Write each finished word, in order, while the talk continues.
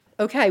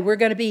Okay, we're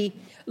going to be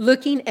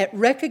looking at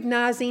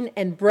recognizing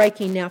and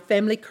breaking now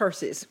family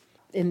curses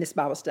in this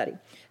Bible study.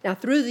 Now,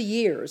 through the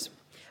years,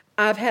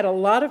 I've had a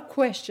lot of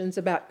questions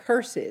about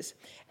curses,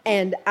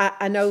 and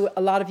I know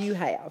a lot of you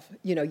have.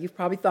 You know, you've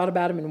probably thought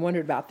about them and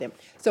wondered about them.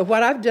 So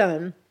what I've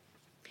done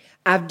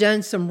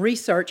some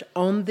research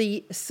on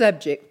the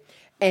subject,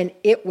 and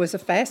it was a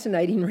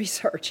fascinating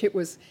research. It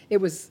was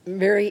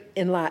very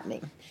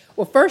enlightening.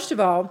 Well, first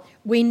of all,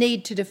 we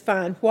need to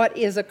define what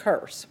is a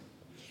curse.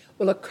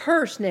 Well, a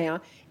curse now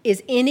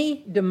is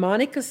any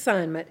demonic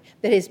assignment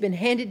that has been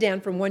handed down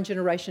from one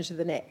generation to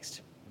the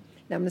next.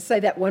 Now, I'm going to say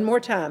that one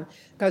more time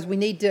because we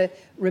need to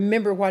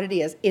remember what it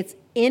is. It's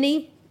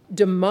any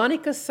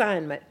demonic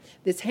assignment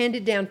that's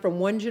handed down from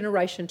one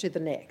generation to the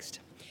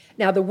next.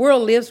 Now, the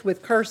world lives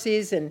with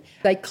curses, and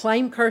they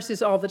claim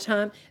curses all the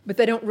time, but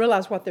they don't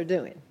realize what they're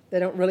doing. They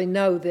don't really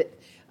know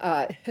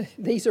that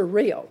these are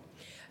real.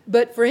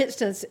 But, for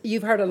instance,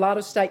 you've heard a lot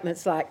of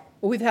statements like,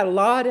 well, we've had a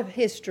lot of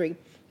history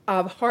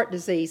of heart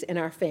disease in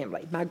our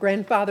family. My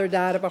grandfather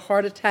died of a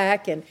heart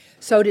attack, and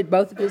so did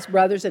both of his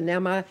brothers, and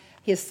now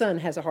his son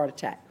has a heart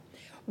attack.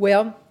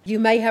 Well, you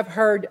may have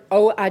heard,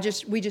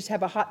 we just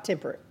have a hot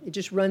temper. It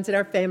just runs in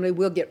our family.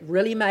 We'll get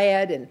really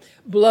mad and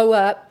blow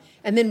up,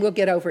 and then we'll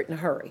get over it in a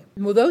hurry.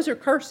 Well, those are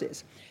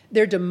curses.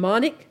 They're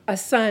demonic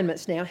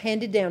assignments now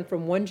handed down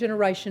from one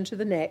generation to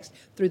the next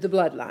through the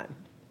bloodline.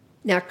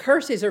 Now,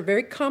 curses are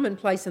very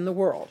commonplace in the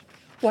world.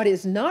 What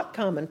is not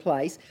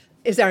commonplace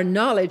is our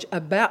knowledge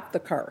about the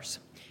curse.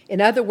 In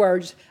other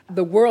words,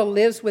 the world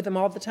lives with them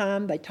all the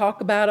time. They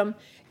talk about them,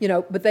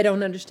 but they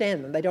don't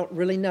understand them. They don't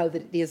really know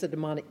that it is a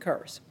demonic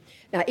curse.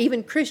 Now,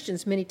 even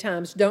Christians many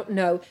times don't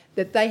know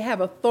that they have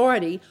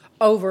authority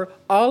over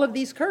all of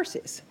these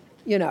curses,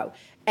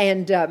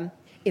 and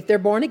if they're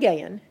born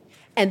again.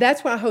 And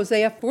that's why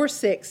Hosea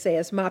 4:6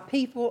 says, "My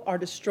people are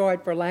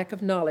destroyed for lack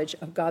of knowledge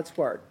of God's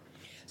word."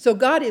 So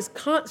God is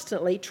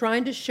constantly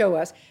trying to show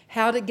us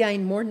how to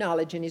gain more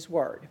knowledge in his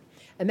word.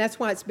 And that's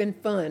why it's been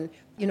fun.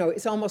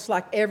 It's almost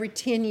like every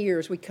 10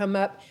 years we come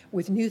up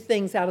with new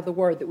things out of the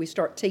Word that we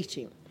start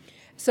teaching.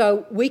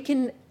 So we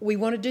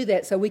want to do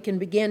that so we can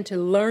begin to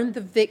learn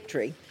the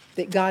victory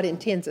that God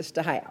intends us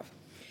to have.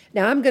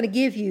 Now, I'm going to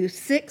give you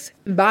 6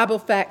 Bible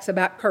facts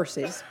about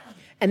curses,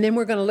 and then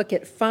we're going to look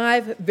at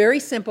 5 very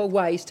simple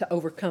ways to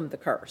overcome the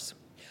curse.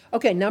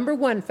 Okay, number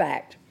 1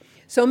 fact.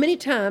 So many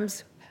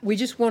times we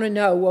just want to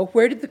know, well,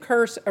 where did the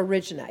curse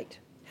originate?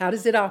 How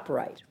does it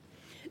operate?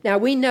 Now,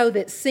 we know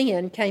that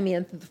sin came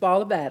in through the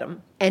fall of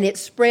Adam, and it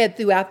spread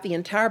throughout the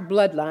entire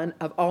bloodline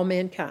of all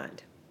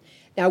mankind.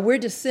 Now, we're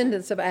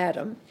descendants of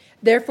Adam.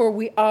 Therefore,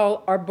 we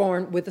all are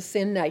born with a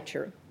sin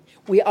nature.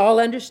 We all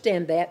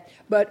understand that,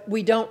 but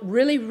we don't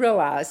really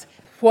realize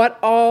what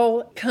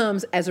all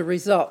comes as a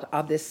result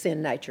of this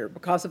sin nature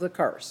because of the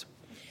curse.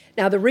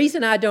 Now, the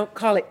reason I don't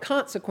call it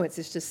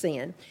consequences to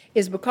sin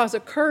is because a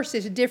curse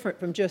is different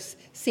from just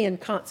sin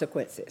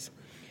consequences.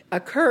 A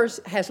curse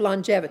has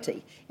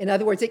longevity. In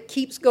other words, it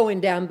keeps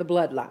going down the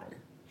bloodline.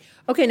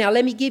 Okay, now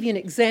let me give you an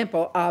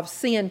example of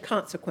sin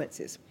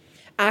consequences.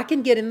 I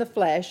can get in the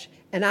flesh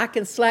and I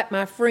can slap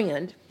my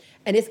friend,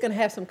 and it's going to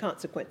have some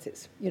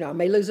consequences. I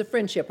may lose a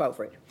friendship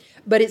over it.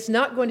 But it's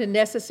not going to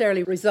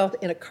necessarily result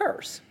in a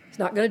curse. It's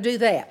not going to do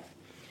that.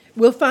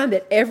 We'll find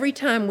that every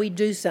time we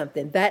do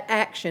something, that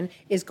action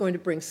is going to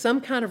bring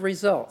some kind of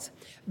results.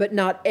 But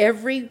not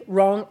every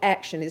wrong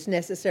action is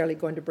necessarily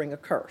going to bring a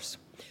curse.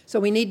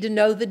 So we need to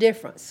know the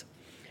difference.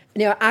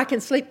 Now, I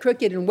can sleep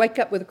crooked and wake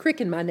up with a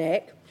crick in my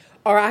neck,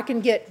 or I can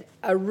get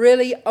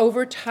really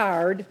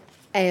overtired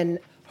and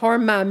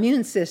harm my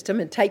immune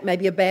system and take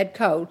maybe a bad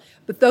cold.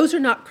 But those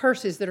are not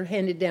curses that are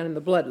handed down in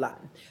the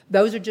bloodline.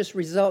 Those are just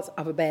results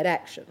of a bad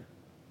action.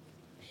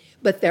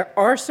 But there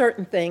are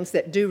certain things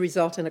that do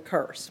result in a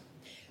curse.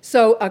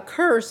 So a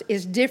curse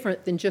is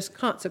different than just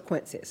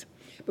consequences,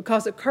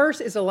 because a curse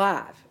is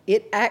alive.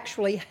 It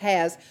actually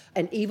has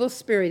an evil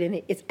spirit in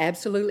it. It's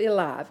absolutely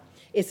alive.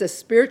 It's a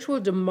spiritual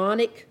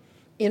demonic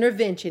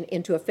intervention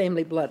into a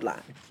family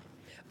bloodline.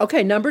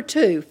 Okay, number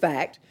 2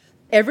 fact,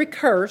 every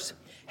curse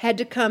had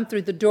to come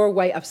through the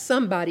doorway of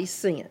somebody's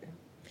sin.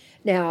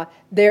 Now,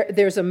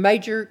 there's a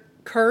major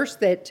curse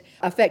that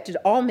affected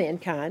all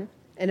mankind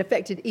and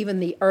affected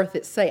even the earth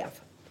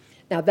itself.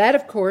 Now, that,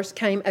 of course,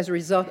 came as a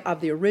result of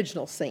the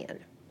original sin.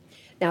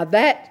 Now,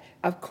 that,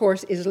 of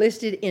course, is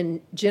listed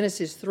in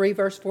Genesis 3,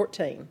 verse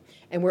 14,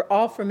 and we're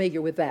all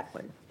familiar with that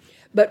one.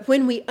 But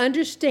when we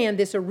understand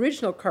this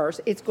original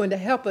curse, it's going to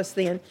help us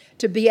then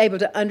to be able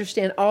to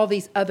understand how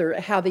these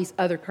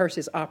other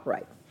curses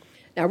operate.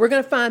 Now, we're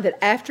going to find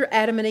that after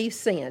Adam and Eve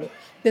sinned,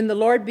 then the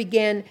Lord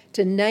began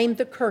to name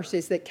the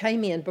curses that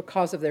came in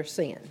because of their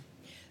sin.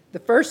 The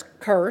first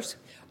curse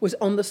was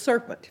on the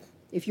serpent.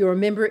 If you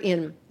remember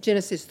in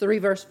Genesis 3,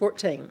 verse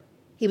 14,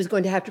 he was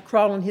going to have to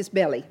crawl on his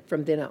belly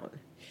from then on.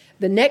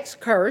 The next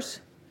curse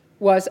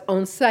was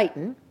on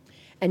Satan,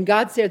 and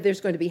God said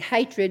there's going to be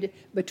hatred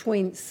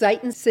between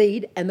Satan's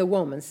seed and the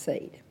woman's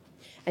seed.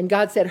 And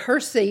God said her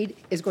seed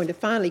is going to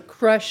finally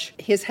crush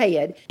his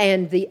head,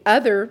 and the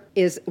other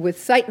is with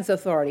Satan's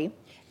authority,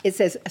 it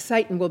says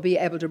Satan will be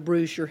able to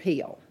bruise your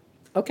heel.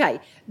 Okay,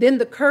 then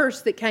the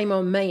curse that came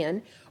on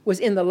man was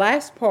in the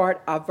last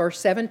part of verse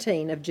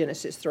 17 of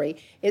Genesis 3.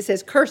 It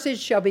says,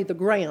 curses shall be the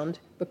ground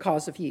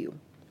because of you.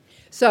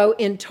 So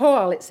in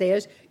toil, it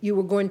says, you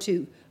were going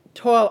to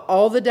toil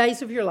all the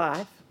days of your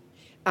life.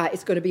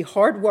 It's going to be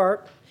hard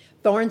work.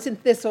 Thorns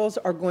and thistles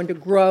are going to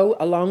grow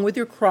along with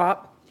your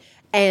crop.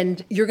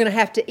 And you're going to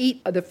have to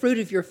eat the fruit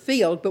of your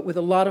field, but with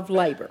a lot of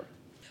labor.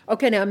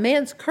 Okay, now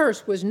man's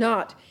curse was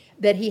not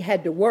that he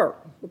had to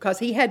work, because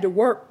he had to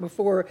work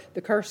before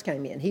the curse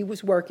came in. He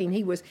was working,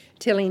 he was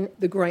tilling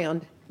the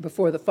ground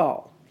before the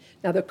fall.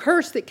 Now the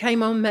curse that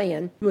came on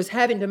man was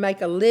having to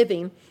make a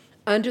living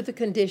under the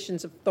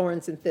conditions of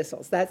thorns and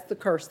thistles. That's the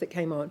curse that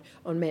came on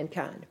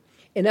mankind.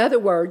 In other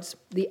words,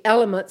 the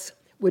elements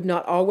would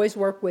not always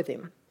work with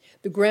him.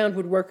 The ground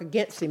would work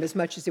against him as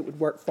much as it would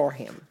work for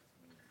him.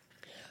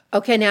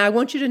 Okay, now I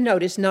want you to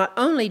notice not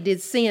only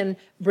did sin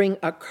bring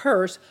a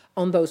curse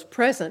on those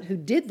present who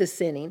did the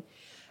sinning,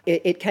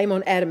 it came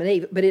on Adam and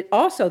Eve, but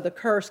the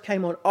curse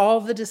came on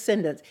all the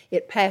descendants.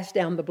 It passed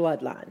down the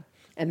bloodline,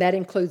 and that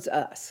includes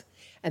us.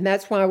 And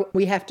that's why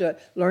we have to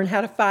learn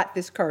how to fight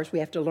this curse. We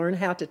have to learn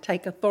how to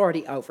take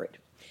authority over it.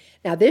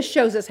 Now, this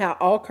shows us how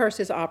all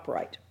curses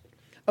operate.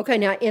 Okay,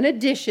 now in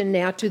addition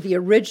now to the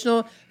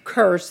original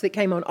curse that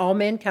came on all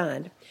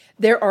mankind,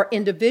 there are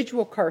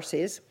individual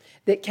curses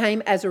that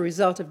came as a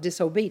result of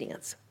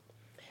disobedience.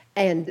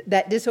 And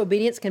that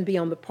disobedience can be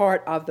on the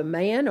part of the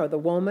man or the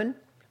woman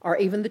or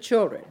even the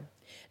children.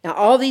 Now,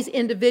 all these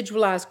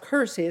individualized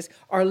curses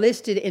are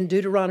listed in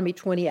Deuteronomy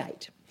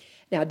 28.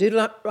 Now,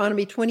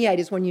 Deuteronomy 28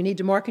 is one you need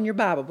to mark in your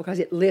Bible because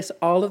it lists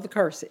all of the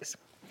curses.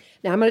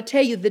 Now, I'm going to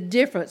tell you the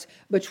difference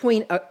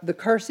between the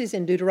curses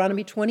in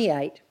Deuteronomy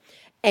 28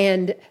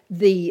 and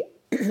the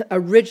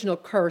original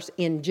curse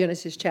in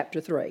Genesis chapter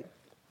 3.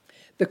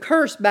 The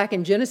curse back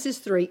in Genesis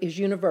 3 is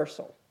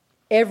universal.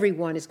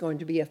 Everyone is going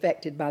to be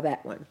affected by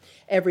that one.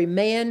 Every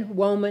man,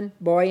 woman,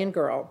 boy, and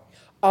girl.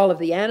 All of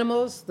the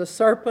animals, the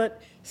serpent,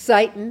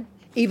 Satan,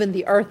 even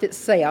the earth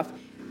itself,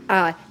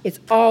 it's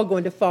all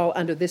going to fall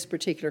under this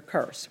particular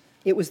curse.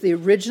 It was the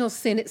original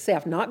sin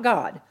itself, not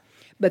God,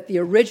 but the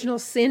original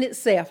sin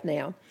itself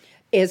now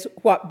is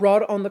what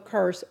brought on the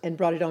curse and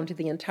brought it onto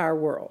the entire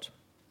world.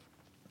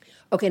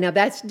 Okay, now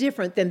that's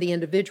different than the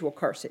individual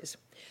curses.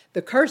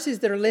 The curses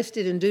that are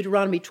listed in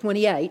Deuteronomy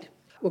 28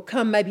 will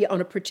come maybe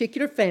on a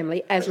particular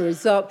family as a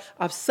result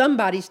of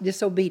somebody's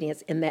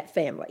disobedience in that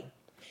family.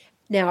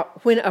 Now,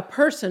 when a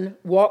person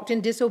walked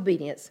in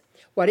disobedience,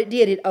 what it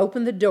did, it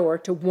opened the door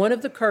to one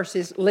of the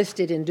curses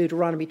listed in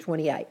Deuteronomy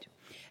 28.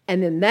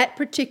 And then that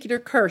particular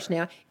curse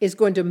now is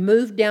going to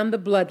move down the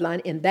bloodline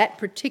in that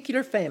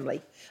particular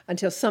family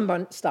until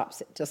someone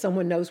stops it, until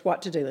someone knows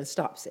what to do and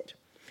stops it.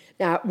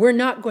 Now, we're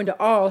not going to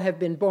all have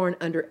been born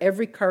under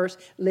every curse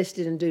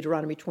listed in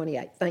Deuteronomy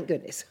 28. Thank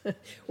goodness.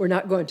 We're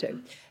not going to.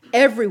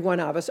 Every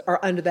one of us are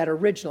under that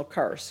original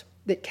curse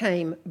that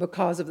came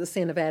because of the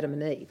sin of Adam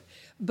and Eve.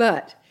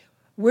 But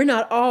we're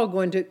not all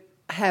going to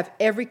have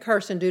every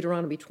curse in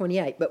Deuteronomy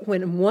 28. But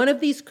when one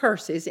of these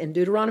curses in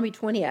Deuteronomy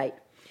 28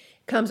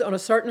 comes on a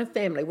certain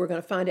family, we're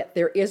going to find out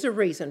there is a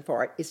reason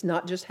for it. It's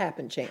not just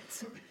happen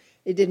chance.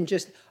 It didn't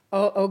just,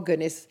 oh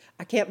goodness,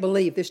 I can't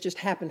believe this just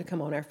happened to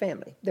come on our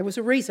family. There was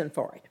a reason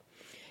for it.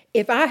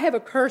 If I have a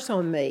curse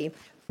on me,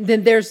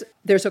 then there's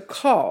a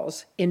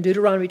cause in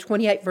Deuteronomy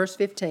 28, verse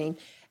 15,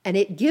 and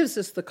it gives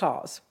us the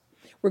cause.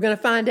 We're going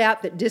to find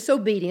out that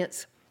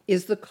disobedience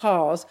is the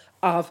cause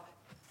of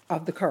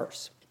the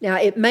curse. Now,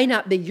 it may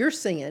not be your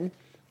sin.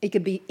 It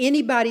could be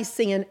anybody's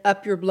sin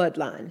up your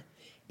bloodline.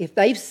 If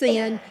they've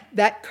sinned,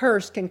 that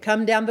curse can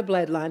come down the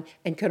bloodline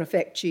and can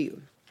affect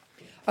you.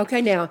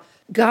 Okay, now,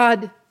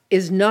 God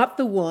is not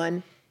the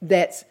one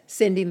that's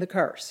sending the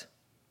curse.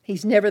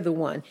 He's never the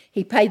one.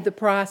 He paid the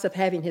price of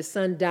having his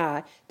son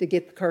die to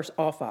get the curse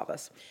off of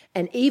us.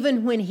 And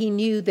even when he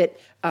knew that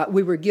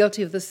we were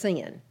guilty of the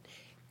sin,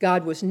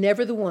 God was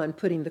never the one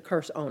putting the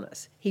curse on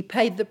us. He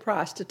paid the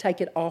price to take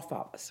it off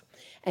of us.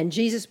 And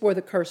Jesus bore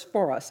the curse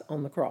for us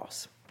on the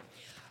cross.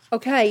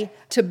 Okay,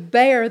 to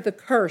bear the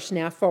curse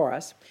now for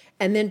us,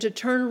 and then to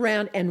turn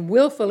around and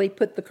willfully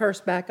put the curse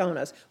back on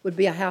us would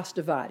be a house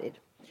divided.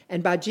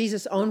 And by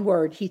Jesus' own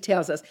word, he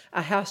tells us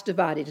a house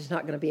divided is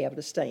not going to be able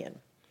to stand.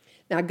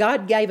 Now,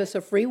 God gave us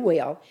a free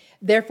will.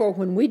 Therefore,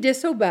 when we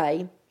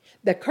disobey,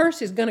 the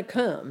curse is going to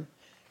come,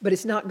 but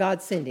it's not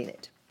God sending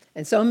it.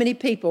 And so many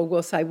people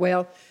will say,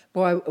 well,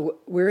 boy,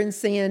 we're in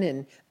sin,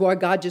 and boy,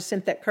 God just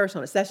sent that curse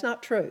on us. That's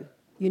not true.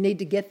 You need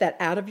to get that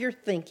out of your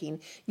thinking.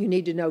 You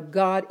need to know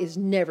God is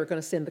never going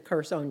to send the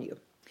curse on you.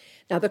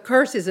 Now, the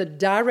curse is a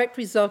direct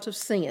result of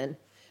sin,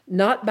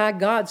 not by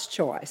God's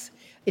choice.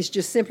 It's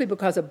just simply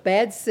because a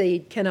bad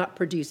seed cannot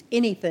produce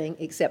anything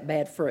except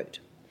bad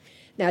fruit.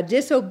 Now,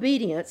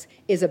 disobedience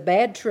is a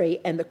bad tree,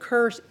 and the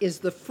curse is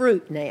the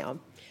fruit now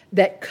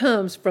that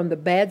comes from the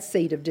bad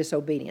seed of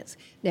disobedience.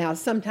 Now,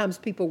 sometimes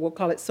people will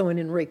call it sowing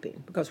and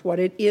reaping, because what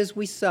it is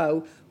we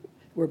sow,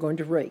 we're going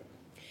to reap.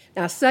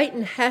 Now,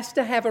 Satan has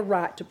to have a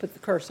right to put the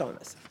curse on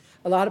us.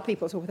 A lot of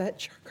people say, well,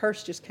 that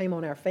curse just came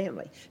on our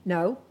family.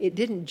 No, it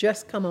didn't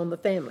just come on the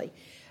family.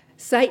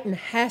 Satan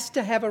has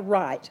to have a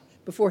right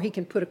before he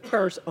can put a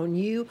curse on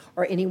you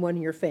or anyone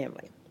in your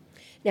family.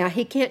 Now,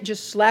 he can't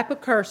just slap a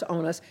curse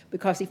on us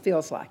because he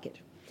feels like it,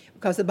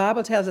 because the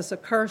Bible tells us a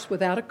curse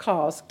without a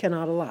cause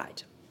cannot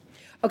alight.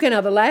 Okay,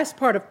 now the last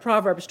part of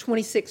Proverbs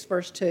 26,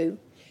 verse 2,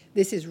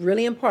 this is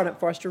really important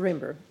for us to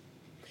remember.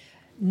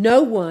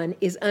 No one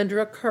is under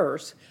a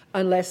curse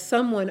unless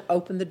someone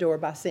opened the door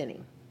by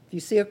sinning. If you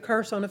see a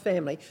curse on a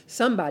family,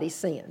 somebody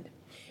sinned.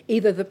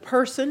 Either the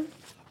person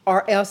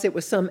or else it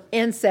was some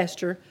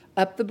ancestor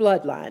up the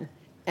bloodline.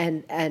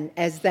 And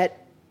as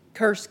that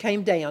curse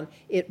came down,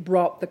 it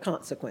brought the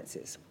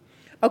consequences.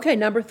 Okay,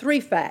 number 3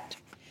 fact.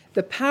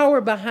 The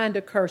power behind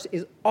a curse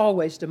is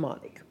always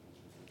demonic.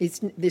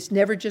 This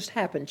never just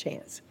happened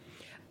chance.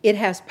 It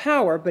has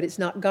power, but it's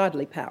not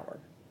godly power.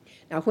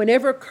 Now,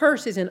 whenever a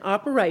curse is in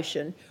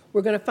operation,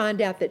 we're going to find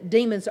out that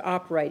demons are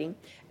operating.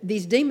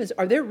 These demons,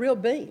 they're real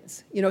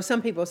beings.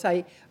 Some people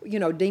say,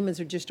 demons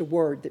are just a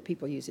word that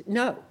people use it.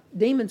 No,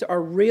 demons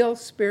are real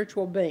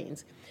spiritual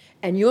beings.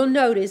 And you'll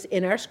notice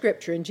in our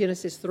scripture in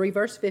Genesis 3,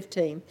 verse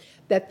 15,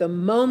 that the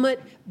moment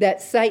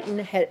that Satan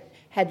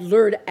had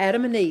lured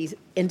Adam and Eve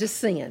into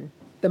sin,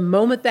 the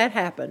moment that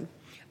happened,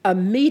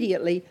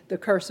 immediately the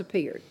curse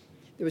appeared.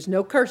 There was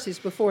no curses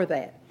before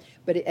that.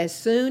 But as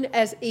soon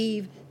as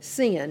Eve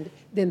sinned,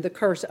 then the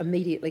curse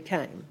immediately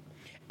came.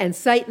 And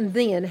Satan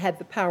then had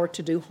the power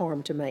to do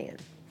harm to man.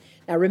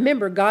 Now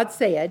remember, God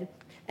said,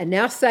 and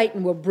now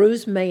Satan will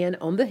bruise man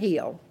on the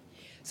heel.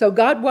 So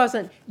God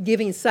wasn't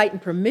giving Satan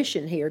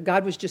permission here.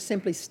 God was just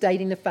simply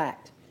stating the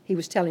fact. He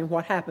was telling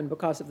what happened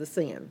because of the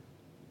sin.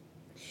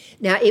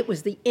 Now, it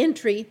was the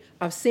entry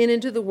of sin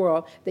into the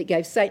world that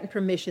gave Satan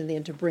permission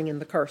then to bring in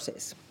the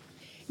curses.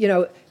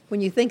 When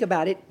you think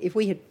about it, if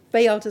we had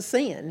failed to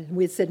sin,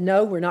 we had said,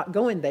 no, we're not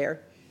going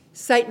there,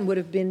 Satan would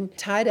have been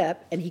tied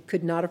up and he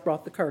could not have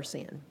brought the curse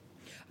in.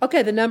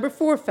 Okay, the number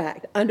 4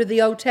 fact. Under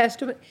the Old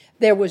Testament,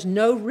 there was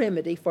no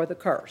remedy for the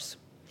curse.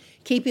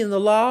 Keeping the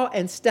law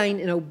and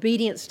staying in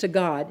obedience to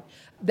God,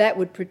 that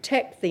would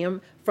protect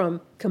them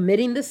from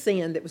committing the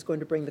sin that was going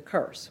to bring the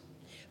curse.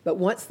 But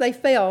once they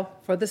fell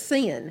for the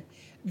sin,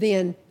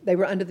 then they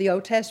were under the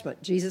Old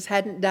Testament. Jesus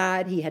hadn't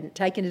died. He hadn't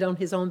taken it on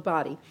his own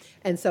body.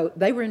 And so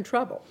they were in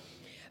trouble.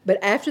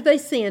 But after they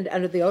sinned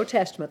under the Old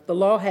Testament, the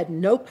law had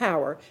no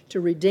power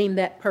to redeem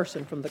that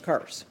person from the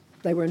curse.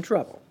 They were in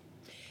trouble.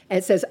 And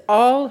it says,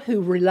 all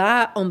who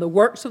rely on the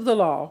works of the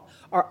law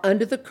are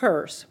under the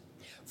curse.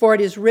 For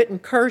it is written,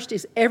 cursed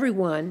is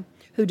everyone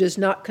who does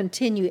not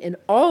continue in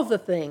all the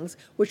things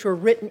which were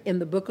written in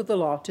the book of the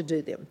law to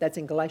do them. That's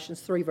in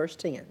Galatians 3, verse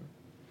 10.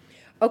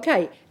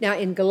 Okay, now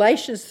in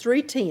Galatians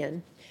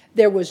 3:10,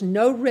 there was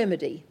no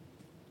remedy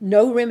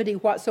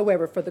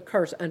whatsoever for the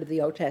curse under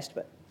the Old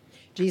Testament.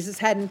 Jesus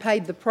hadn't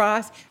paid the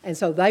price, and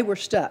so they were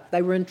stuck.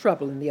 They were in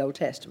trouble in the Old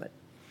Testament.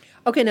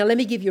 Okay, now let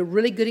me give you a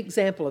really good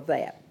example of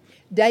that.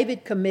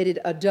 David committed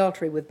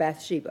adultery with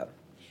Bathsheba.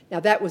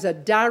 Now that was a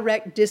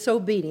direct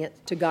disobedience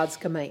to God's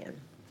command.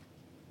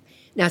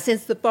 Now,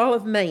 since the fall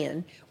of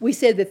man, we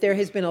said that there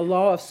has been a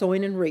law of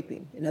sowing and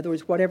reaping. In other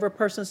words, whatever a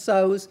person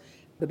sows,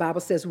 the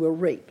Bible says we'll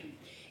reap.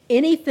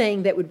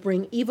 Anything that would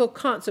bring evil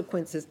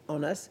consequences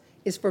on us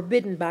is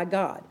forbidden by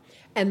God.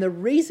 And the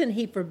reason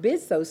he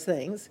forbids those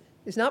things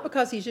is not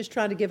because he's just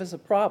trying to give us a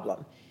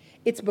problem.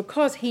 It's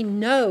because he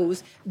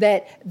knows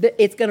that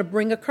it's going to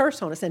bring a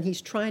curse on us, and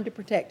he's trying to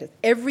protect us.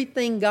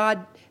 Everything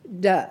God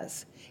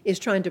does is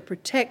trying to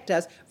protect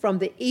us from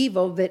the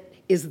evil that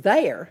is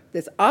there,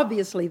 that's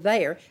obviously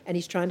there, and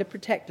he's trying to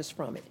protect us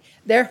from it.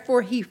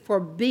 Therefore, he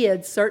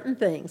forbids certain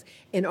things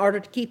in order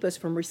to keep us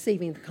from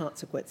receiving the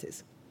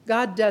consequences.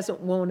 God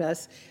doesn't want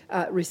us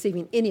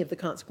receiving any of the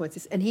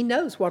consequences, and he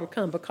knows what will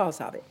come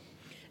because of it.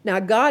 Now,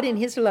 God in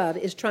his love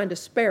is trying to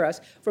spare us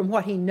from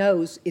what he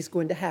knows is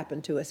going to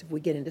happen to us if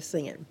we get into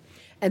sin.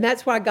 And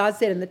that's why God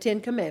said in the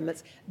 10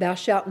 Commandments, thou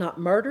shalt not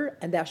murder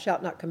and thou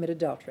shalt not commit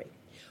adultery.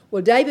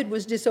 Well, David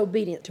was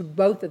disobedient to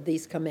both of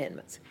these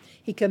commandments.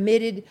 He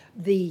committed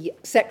the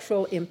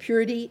sexual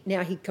impurity.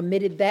 Now he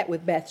committed that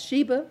with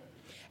Bathsheba,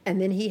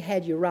 and then he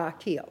had Uriah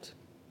killed,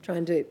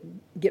 trying to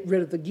get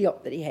rid of the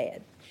guilt that he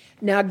had.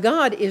 Now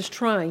God is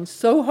trying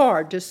so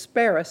hard to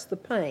spare us the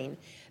pain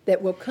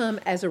that will come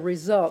as a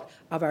result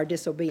of our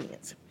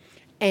disobedience.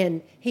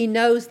 And he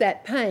knows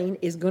that pain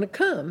is going to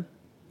come,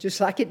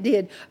 just like it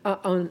did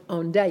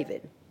on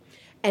David.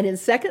 And in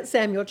 2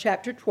 Samuel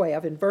chapter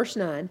 12, in verse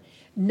 9,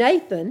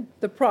 Nathan,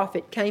 the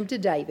prophet, came to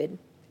David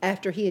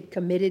after he had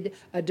committed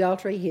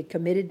adultery, he had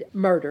committed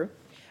murder.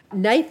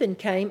 Nathan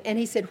came and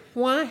he said,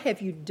 why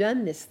have you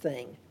done this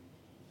thing?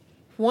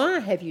 Why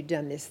have you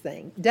done this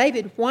thing?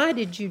 David, why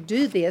did you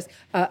do this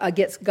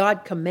against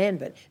God's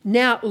commandment?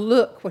 Now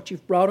look what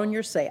you've brought on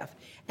yourself.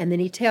 And then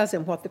he tells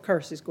him what the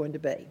curse is going to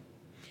be.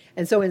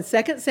 And so in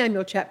 2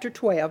 Samuel chapter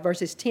 12,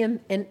 verses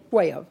 10 and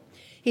 12,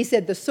 he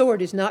said, the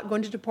sword is not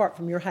going to depart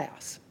from your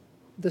house.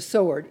 The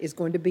sword is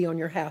going to be on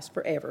your house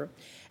forever.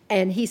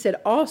 And he said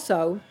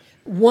also,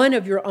 one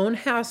of your own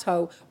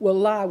household will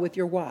lie with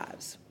your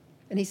wives.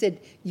 And he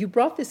said, you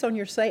brought this on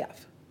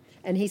yourself.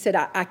 And he said,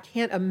 I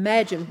can't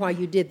imagine why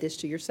you did this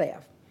to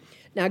yourself.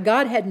 Now,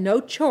 God had no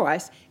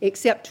choice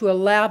except to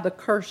allow the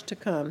curse to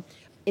come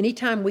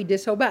anytime we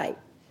disobey.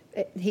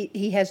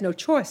 He has no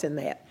choice in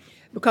that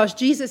because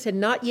Jesus had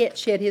not yet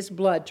shed his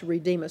blood to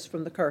redeem us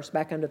from the curse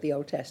back under the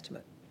Old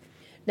Testament.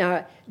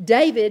 Now,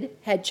 David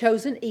had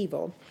chosen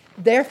evil,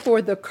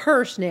 therefore the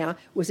curse now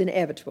was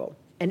inevitable.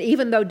 And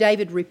even though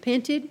David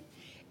repented,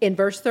 in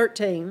verse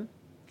 13,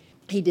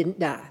 he didn't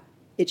die.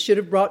 It should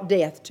have brought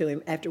death to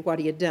him after what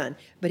he had done,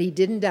 but he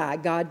didn't die.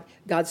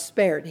 God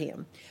spared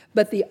him.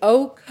 But the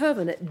old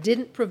covenant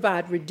didn't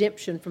provide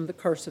redemption from the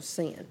curse of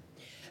sin.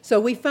 So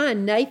we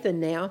find Nathan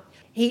now,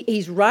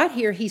 he's right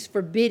here, he's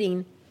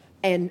forbidding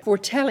and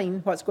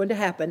foretelling what's going to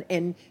happen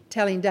and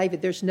telling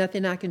David, there's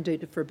nothing I can do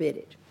to forbid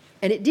it.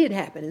 And it did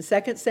happen in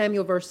 2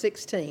 Samuel verse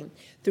 16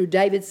 through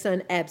David's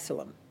son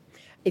Absalom.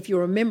 If you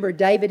remember,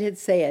 David had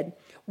said,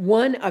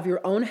 one of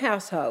your own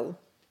household,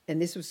 and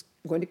this was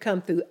going to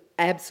come through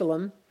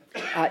Absalom,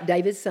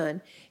 David's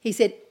son, he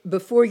said,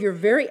 before your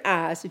very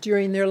eyes,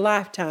 during their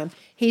lifetime,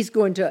 he's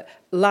going to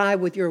lie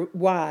with your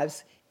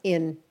wives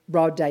in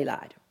broad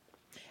daylight.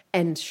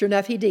 And sure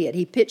enough, he did.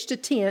 He pitched a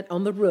tent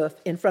on the roof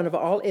in front of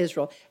all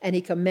Israel, and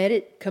he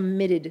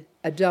committed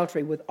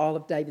adultery with all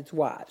of David's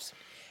wives.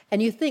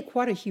 And you think,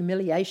 what a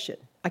humiliation.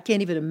 I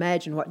can't even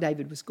imagine what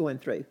David was going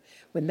through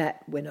when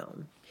that went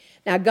on.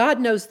 Now, God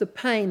knows the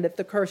pain that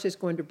the curse is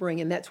going to bring,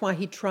 and that's why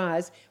he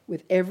tries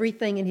with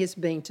everything in his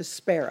being to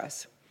spare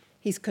us.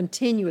 He's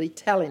continually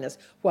telling us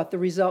what the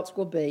results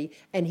will be,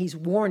 and he's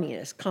warning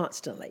us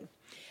constantly.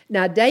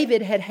 Now,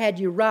 David had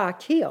Uriah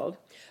killed,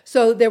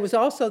 so there was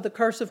also the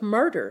curse of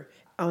murder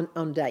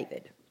on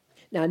David.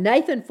 Now,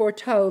 Nathan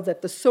foretold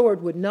that the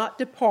sword would not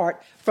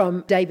depart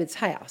from David's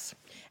house.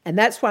 And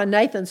that's why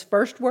Nathan's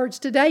first words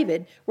to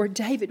David were,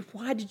 David,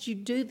 why did you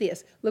do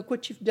this? Look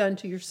what you've done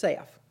to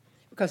yourself.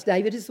 Because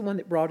David is the one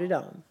that brought it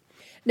on.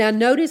 Now,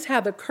 notice how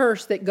the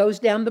curse that goes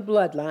down the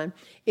bloodline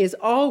is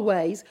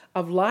always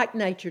of like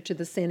nature to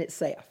the sin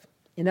itself.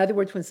 In other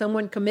words, when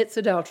someone commits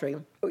adultery,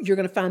 you're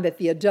going to find that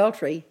the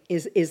adultery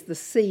is the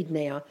seed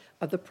now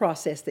of the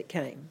process that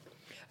came.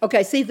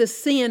 Okay, see, the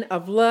sin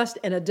of lust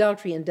and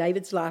adultery in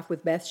David's life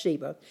with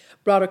Bathsheba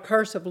brought a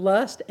curse of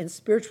lust and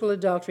spiritual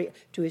adultery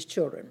to his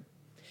children.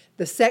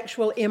 The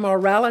sexual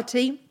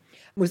immorality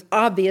was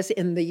obvious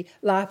in the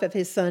life of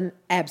his son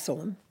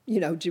Absalom. You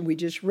know, we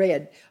just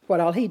read what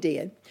all he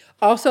did.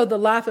 Also, the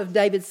life of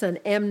David's son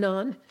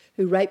Amnon,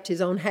 who raped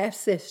his own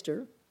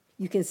half-sister.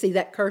 You can see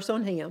that curse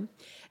on him.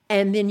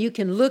 And then you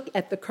can look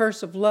at the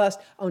curse of lust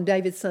on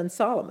David's son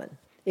Solomon.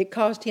 It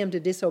caused him to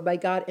disobey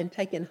God and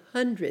take in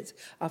hundreds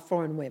of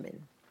foreign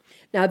women.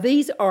 Now,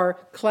 these are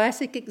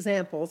classic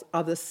examples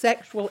of the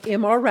sexual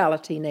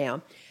immorality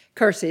now,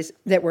 curses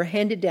that were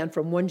handed down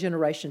from one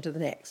generation to the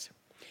next.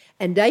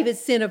 And David's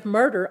sin of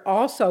murder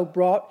also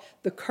brought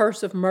the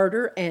curse of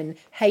murder and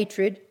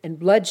hatred and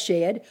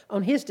bloodshed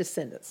on his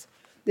descendants.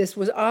 This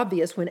was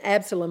obvious when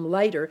Absalom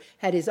later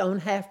had his own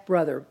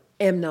half-brother,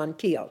 Amnon,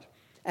 killed,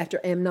 after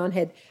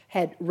Amnon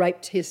had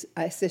raped his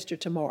sister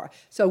Tamar.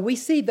 So we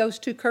see those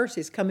two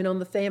curses coming on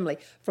the family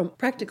from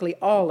practically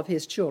all of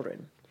his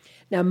children.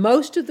 Now,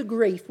 most of the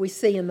grief we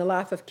see in the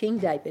life of King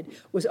David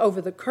was over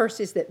the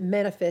curses that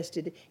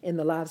manifested in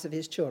the lives of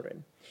his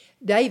children.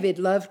 David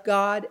loved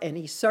God and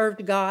he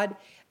served God,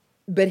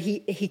 but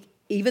he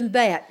even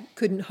that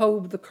couldn't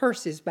hold the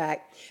curses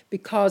back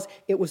because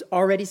it was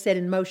already set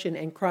in motion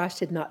and Christ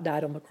had not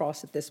died on the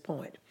cross at this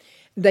point.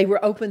 They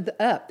were opened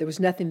up. There was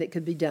nothing that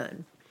could be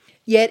done.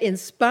 Yet, in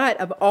spite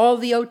of all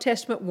the Old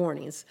Testament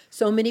warnings,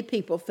 so many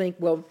people think,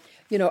 well,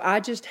 you know, I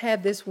just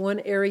have this one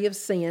area of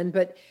sin,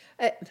 but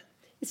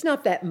it's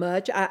not that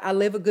much. I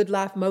live a good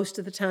life most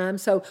of the time,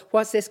 so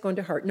what's this going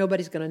to hurt?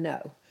 Nobody's going to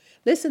know.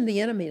 Listen,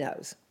 the enemy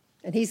knows,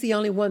 and he's the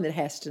only one that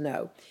has to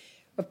know.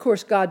 Of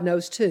course, God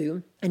knows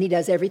too, and he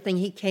does everything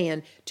he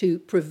can to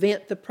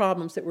prevent the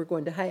problems that we're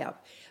going to have.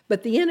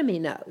 But the enemy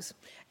knows,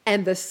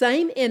 and the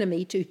same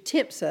enemy who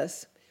tempts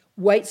us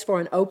waits for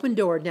an open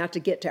door now to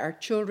get to our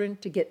children,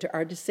 to get to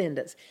our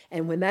descendants.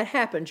 And when that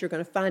happens, you're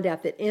going to find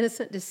out that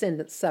innocent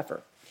descendants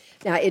suffer.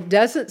 Now, it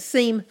doesn't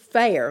seem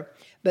fair,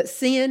 but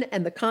sin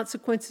and the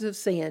consequences of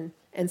sin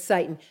and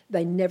Satan,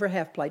 they never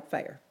have played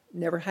fair.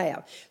 Never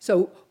have.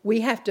 So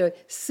we have to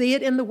see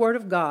it in the Word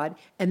of God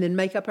and then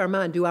make up our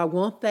mind. Do I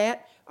want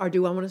that or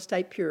do I want to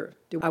stay pure?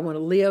 Do I want to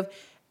live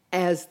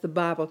as the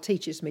Bible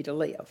teaches me to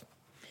live?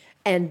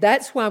 And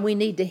that's why we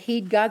need to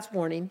heed God's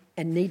warning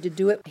and need to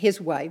do it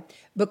His way,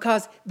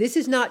 because this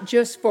is not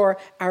just for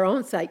our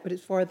own sake, but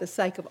it's for the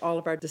sake of all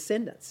of our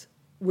descendants.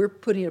 We're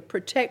putting a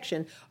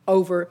protection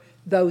over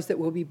those that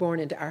will be born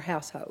into our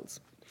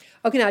households.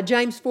 Okay, now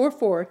James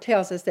 4:4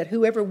 tells us that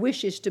whoever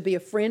wishes to be a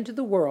friend to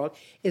the world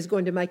is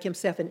going to make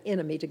himself an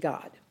enemy to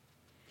God.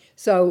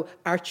 So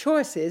our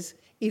choices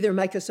either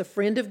make us a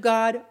friend of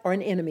God or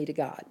an enemy to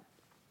God.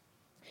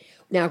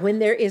 Now, when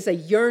there is a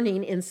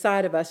yearning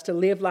inside of us to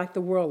live like the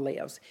world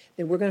lives,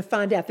 then we're going to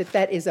find out that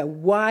that is a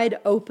wide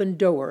open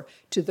door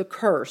to the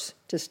curse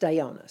to stay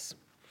on us.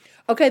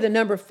 Okay, the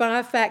number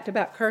 5 fact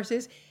about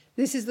curses,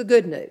 This is the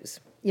good news.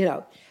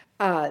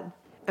 I'm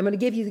going to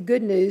give you the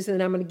good news, and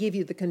then I'm going to give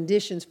you the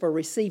conditions for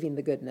receiving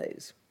the good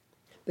news.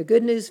 The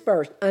good news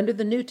first. Under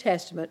the New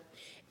Testament,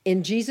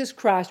 in Jesus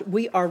Christ,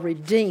 we are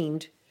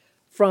redeemed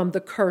from the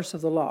curse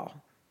of the law.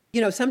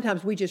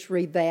 Sometimes we just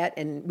read that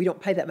and we don't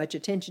pay that much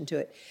attention to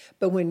it.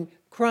 But when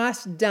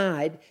Christ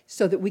died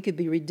so that we could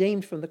be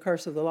redeemed from the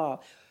curse of the law,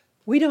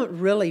 we don't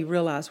really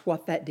realize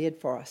what that did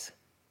for us.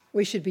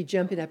 We should be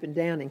jumping up and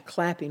down and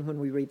clapping when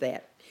we read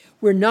that.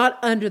 We're not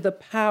under the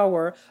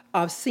power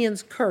of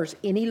sin's curse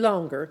any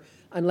longer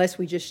unless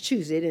we just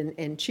choose it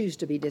and choose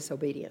to be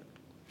disobedient.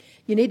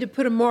 You need to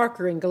put a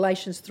marker in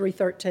Galatians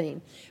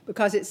 3:13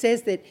 because it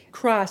says that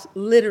Christ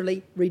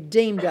literally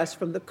redeemed us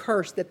from the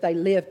curse that they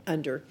lived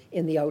under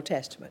in the Old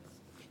Testament.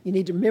 You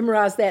need to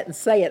memorize that and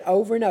say it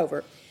over and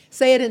over.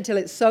 Say it until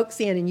it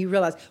soaks in and you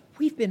realize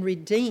we've been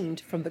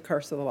redeemed from the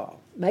curse of the law.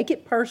 Make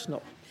it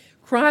personal.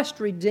 Christ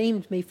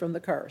redeemed me from the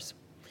curse.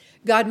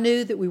 God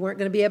knew that we weren't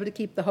going to be able to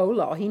keep the whole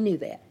law. He knew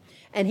that.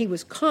 And he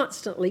was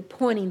constantly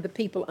pointing the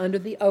people under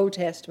the Old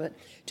Testament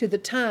to the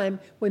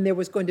time when there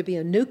was going to be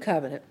a new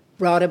covenant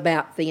brought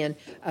about then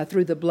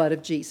through the blood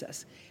of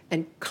Jesus.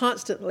 And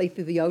constantly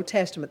through the Old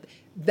Testament,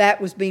 that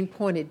was being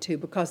pointed to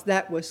because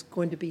that was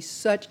going to be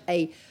such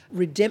a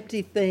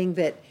redemptive thing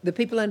that the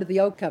people under the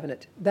Old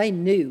Covenant, they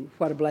knew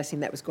what a blessing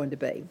that was going to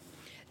be.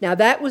 Now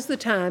that was the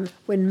time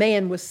when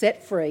man was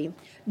set free,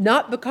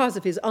 not because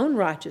of his own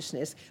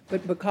righteousness,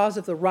 but because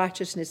of the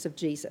righteousness of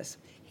Jesus.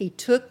 He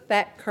took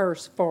that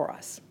curse for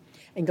us.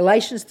 And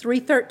Galatians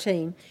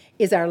 3:13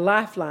 is our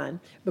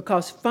lifeline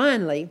because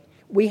finally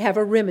we have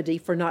a remedy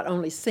for not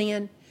only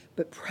sin,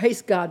 but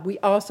praise God, we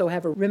also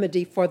have a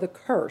remedy for the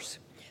curse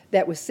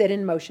that was set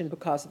in motion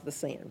because of the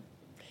sin.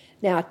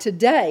 Now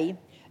today,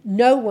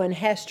 no one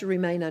has to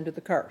remain under the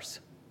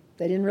curse.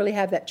 They didn't really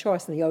have that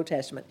choice in the Old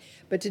Testament.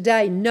 But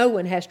today, no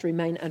one has to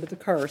remain under the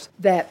curse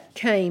that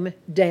came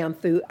down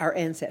through our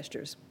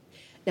ancestors.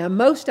 Now,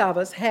 most of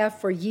us have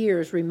for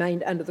years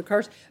remained under the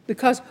curse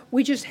because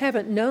we just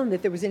haven't known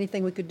that there was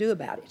anything we could do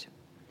about it.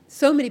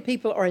 So many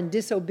people are in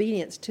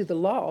disobedience to the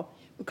law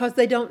because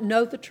they don't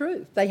know the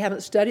truth. They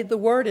haven't studied the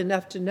Word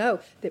enough to know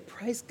that,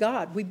 praise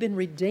God, we've been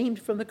redeemed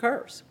from the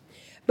curse.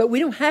 But we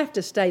don't have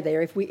to stay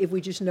there if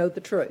we just know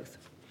the truth.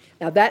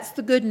 Now, that's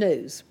the good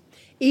news.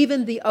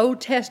 Even the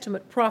Old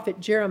Testament prophet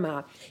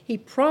Jeremiah, he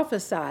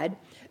prophesied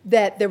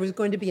that there was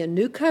going to be a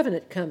new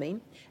covenant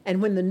coming,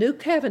 and when the new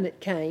covenant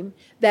came,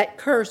 that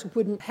curse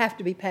wouldn't have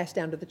to be passed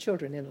down to the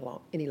children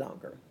any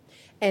longer.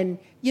 And,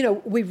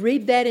 we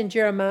read that in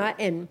Jeremiah,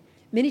 and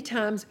many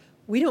times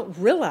we don't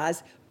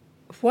realize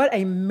what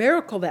a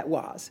miracle that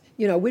was.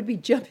 We'd be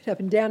jumping up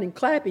and down and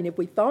clapping if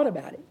we thought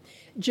about it.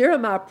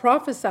 Jeremiah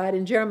prophesied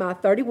in Jeremiah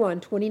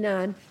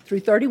 31:29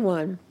 through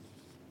 31,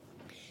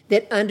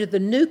 that under the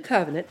new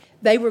covenant,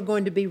 they were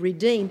going to be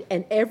redeemed,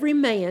 and every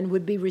man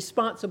would be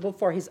responsible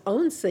for his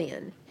own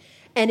sin,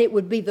 and it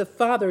would be the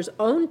father's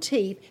own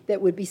teeth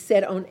that would be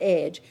set on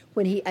edge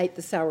when he ate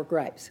the sour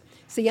grapes.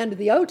 See, under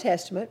the Old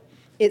Testament,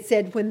 it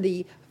said when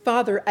the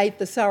father ate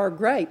the sour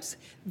grapes,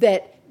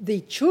 that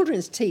the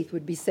children's teeth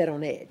would be set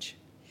on edge.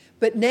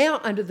 But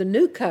now, under the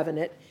new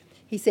covenant,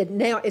 he said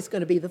now it's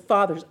going to be the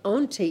father's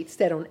own teeth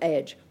set on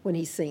edge when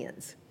he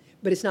sins,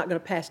 but it's not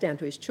going to pass down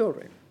to his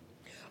children.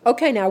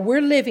 Okay, now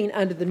we're living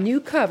under the new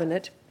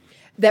covenant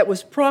that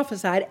was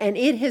prophesied, and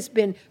it has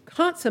been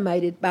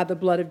consummated by the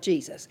blood of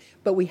Jesus,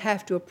 but we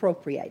have to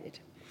appropriate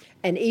it.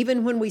 And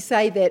even when we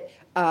say that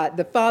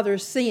the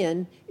father's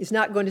sin is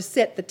not going to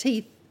set the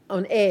teeth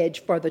on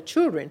edge for the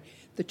children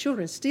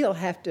still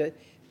have to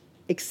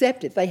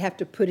accept it. They have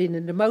to put it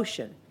into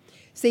motion.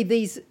 See,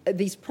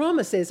 these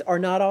promises are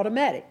not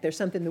automatic. There's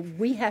something that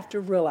we have to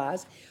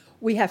realize.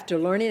 We have to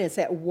learn it and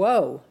say,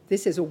 whoa,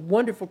 this is a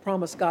wonderful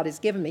promise God has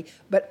given me,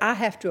 but I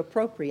have to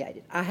appropriate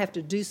it. I have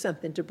to do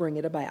something to bring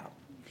it about.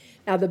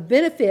 Now, the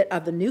benefit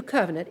of the new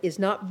covenant is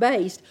not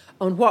based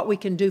on what we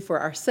can do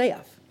for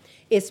ourselves.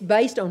 It's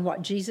based on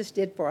what Jesus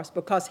did for us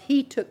because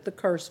he took the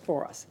curse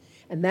for us.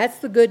 And that's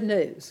the good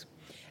news.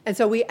 And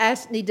so we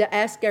need to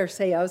ask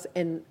ourselves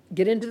and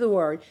get into the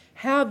Word,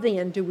 how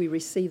then do we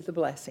receive the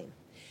blessing?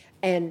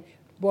 And,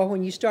 well,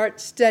 when you start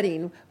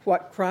studying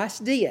what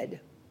Christ did,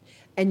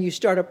 and you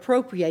start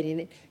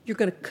appropriating it, you're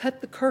going to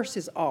cut the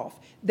curses off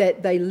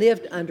that they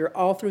lived under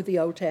all through the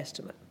Old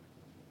Testament.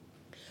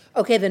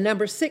 Okay, the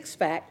number 6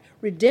 fact,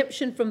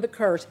 redemption from the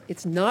curse,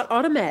 it's not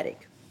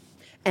automatic.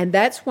 And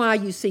that's why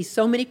you see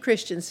so many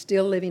Christians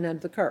still living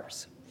under the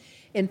curse.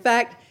 In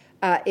fact,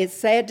 it's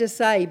sad to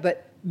say,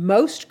 but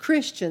most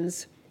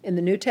Christians in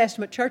the New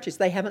Testament churches,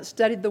 they haven't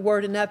studied the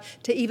Word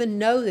enough to even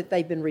know that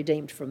they've been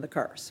redeemed from the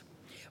curse.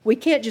 We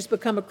can't just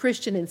become a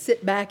Christian and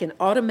sit back and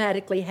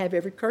automatically have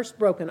every curse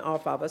broken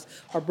off of us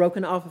or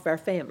broken off of our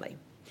family.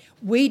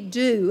 We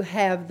do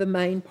have the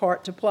main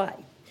part to play.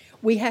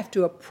 We have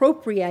to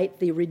appropriate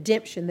the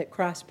redemption that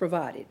Christ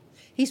provided.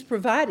 He's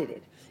provided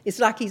it. It's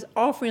like he's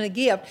offering a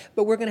gift,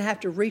 but we're going to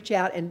have to reach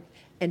out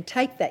and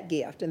take that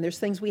gift. And there's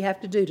things we have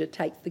to do to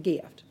take the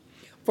gift.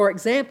 For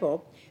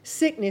example,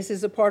 sickness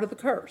is a part of the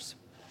curse.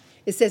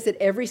 It says that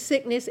every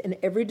sickness and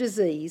every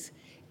disease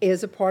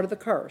is a part of the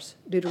curse,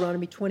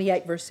 Deuteronomy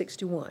 28, verse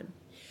 61.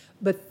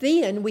 But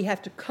then we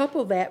have to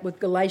couple that with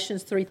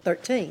Galatians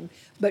 3:13.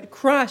 But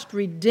Christ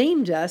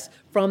redeemed us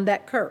from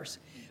that curse.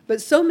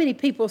 But so many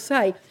people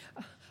say,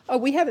 oh,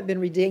 we haven't been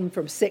redeemed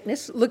from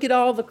sickness. Look at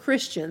all the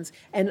Christians,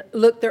 and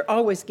look, they're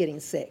always getting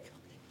sick.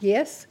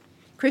 Yes,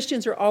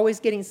 Christians are always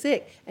getting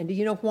sick. And do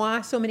you know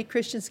why so many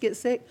Christians get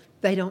sick?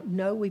 They don't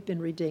know we've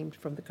been redeemed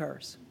from the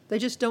curse. They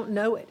just don't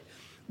know it.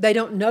 They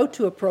don't know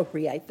to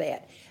appropriate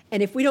that.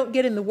 And if we don't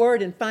get in the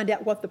Word and find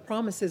out what the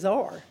promises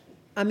are,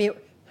 I mean,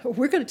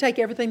 we're going to take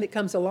everything that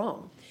comes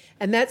along.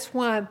 And that's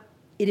why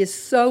it is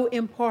so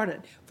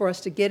important for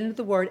us to get into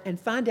the Word and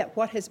find out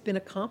what has been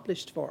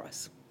accomplished for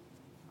us.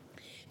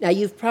 Now,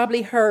 you've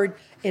probably heard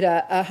it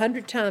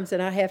 100 times,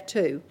 and I have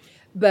too,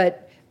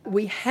 but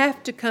we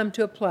have to come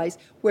to a place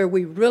where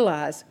we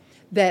realize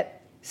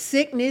that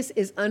sickness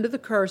is under the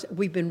curse.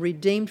 We've been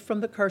redeemed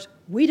from the curse.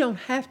 We don't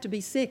have to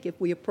be sick if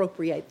we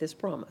appropriate this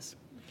promise.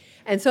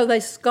 And so they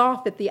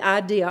scoff at the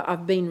idea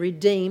of being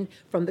redeemed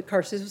from the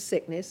curses of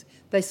sickness.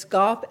 They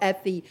scoff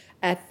at the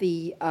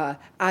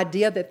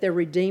idea that they're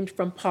redeemed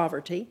from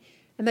poverty.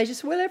 And they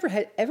just, well,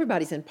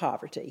 everybody's in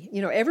poverty.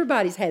 You know,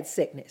 everybody's had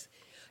sickness.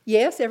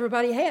 Yes,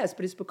 everybody has,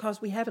 but it's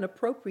because we haven't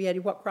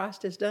appropriated what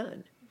Christ has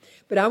done.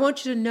 But I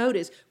want you to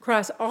notice,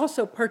 Christ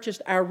also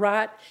purchased our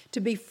right to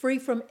be free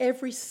from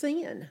every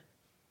sin.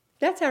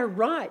 That's our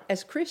right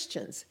as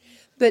Christians.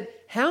 But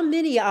how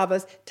many of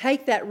us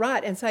take that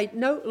right and say,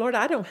 no, Lord,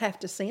 I don't have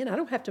to sin. I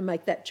don't have to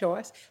make that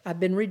choice. I've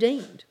been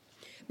redeemed.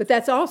 But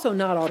that's also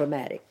not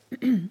automatic.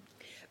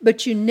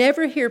 But you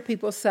never hear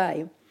people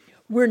say,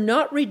 we're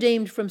not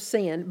redeemed from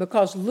sin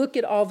because look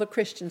at all the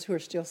Christians who are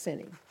still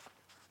sinning.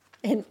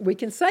 And we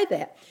can say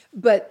that.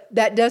 But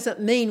that doesn't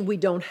mean we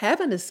don't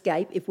have an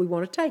escape if we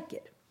want to take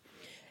it.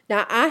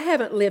 Now, I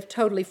haven't lived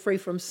totally free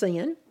from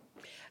sin,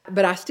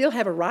 but I still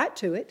have a right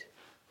to it.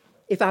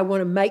 If I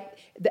want to make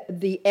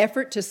the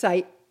effort to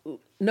say,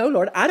 no,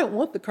 Lord, I don't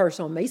want the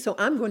curse on me, so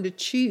I'm going to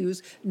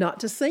choose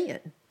not to sin.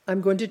 I'm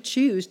going to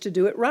choose to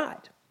do it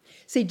right.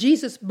 See,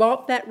 Jesus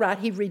bought that right.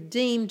 He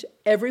redeemed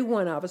every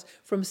one of us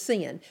from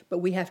sin, but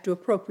we have to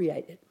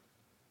appropriate it.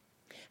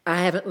 I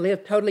haven't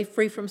lived totally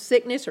free from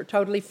sickness or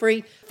totally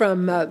free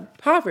from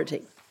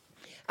poverty.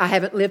 I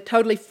haven't lived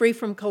totally free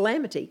from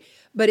calamity,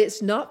 but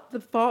it's not the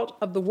fault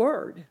of the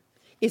Word.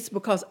 It's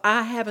because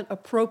I haven't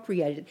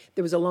appropriated it.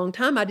 There was a long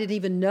time I didn't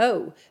even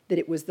know that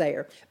it was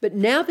there. But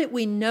now that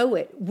we know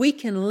it, we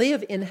can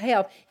live in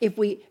health if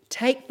we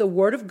take the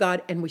Word of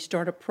God and we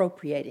start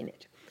appropriating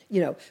it.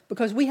 You know,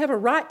 because we have a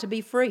right to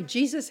be free.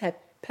 Jesus had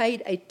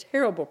paid a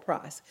terrible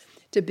price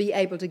to be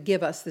able to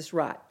give us this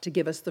right, to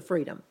give us the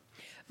freedom.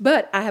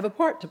 But I have a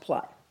part to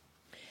play.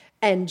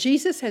 And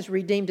Jesus has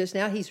redeemed us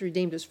now. He's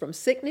redeemed us from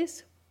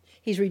sickness.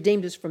 He's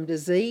redeemed us from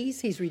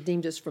disease. He's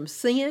redeemed us from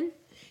sin.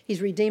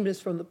 He's redeemed us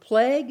from the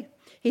plague.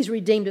 He's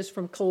redeemed us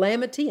from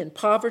calamity and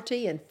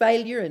poverty and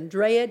failure and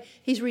dread.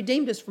 He's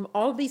redeemed us from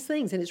all of these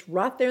things, and it's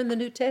right there in the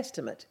New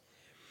Testament.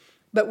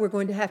 But we're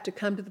going to have to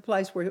come to the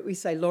place where we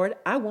say, Lord,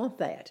 I want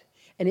that.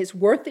 And it's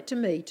worth it to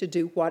me to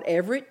do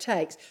whatever it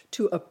takes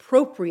to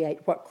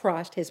appropriate what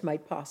Christ has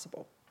made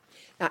possible.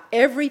 Now,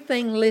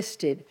 everything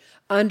listed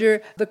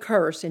under the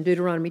curse in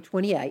Deuteronomy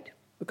 28,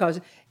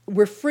 because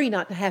we're free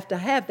not to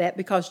have that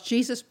because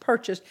Jesus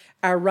purchased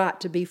our right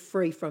to be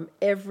free from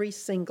every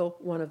single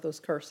one of those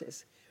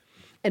curses.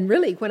 And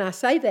really, when I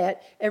say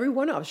that, every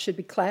one of us should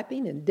be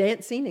clapping and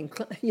dancing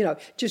and,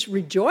 just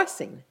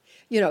rejoicing.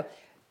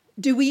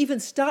 Do we even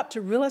stop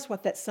to realize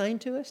what that's saying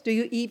to us? Do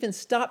you even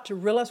stop to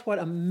realize what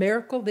a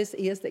miracle this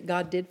is that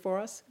God did for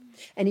us?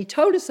 And He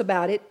told us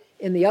about it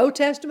in the Old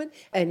Testament,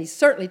 and He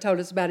certainly told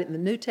us about it in the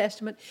New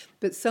Testament,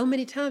 but so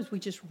many times we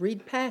just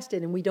read past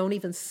it and we don't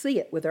even see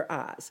it with our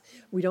eyes.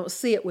 We don't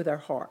see it with our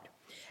heart.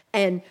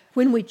 And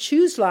when we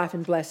choose life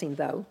and blessing,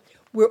 though,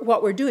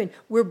 what we're doing,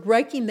 we're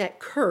breaking that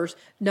curse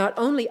not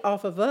only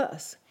off of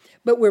us,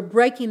 but we're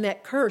breaking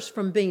that curse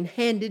from being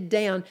handed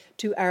down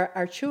to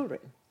our children.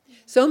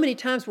 So many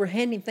times we're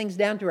handing things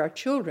down to our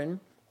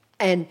children,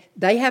 and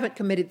they haven't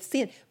committed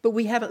sin, but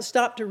we haven't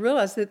stopped to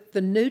realize that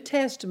the New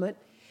Testament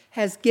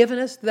has given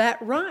us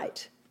that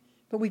right.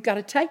 But we've got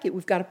to take it.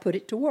 We've got to put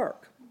it to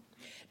work.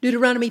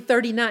 Deuteronomy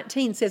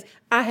 30:19 says,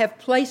 I have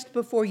placed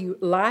before you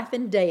life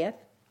and death,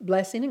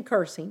 blessing and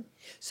cursing.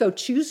 So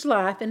choose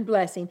life and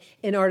blessing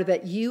in order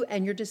that you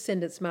and your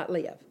descendants might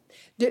live.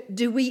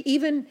 Do we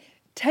even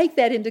take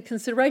that into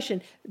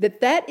consideration?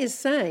 That is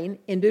saying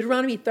in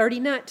Deuteronomy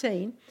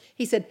 30:19,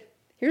 He said,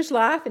 here's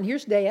life and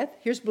here's death,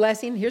 here's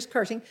blessing, here's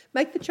cursing.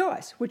 Make the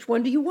choice. Which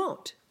one do you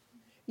want?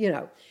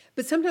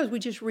 But sometimes we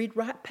just read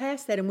right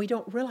past that and we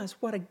don't realize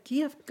what a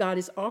gift God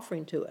is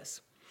offering to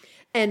us.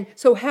 And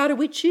so how do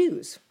we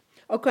choose?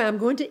 Okay, I'm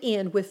going to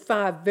end with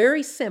 5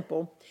 very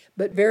simple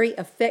but very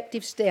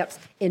effective steps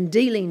in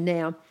dealing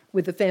now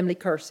with the family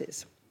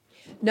curses.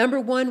 Number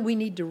 1, we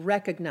need to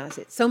recognize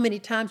it. So many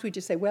times we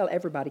just say, well,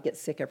 everybody gets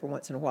sick every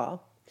once in a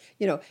while.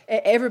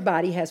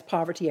 Everybody has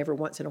poverty every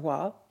once in a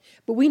while.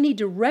 But we need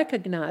to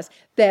recognize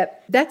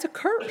that that's a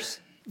curse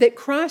that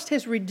Christ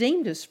has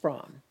redeemed us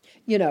from.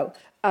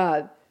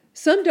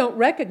 Some don't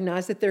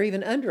recognize that they're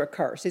even under a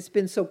curse. It's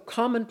been so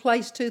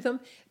commonplace to them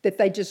that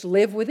they just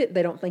live with it.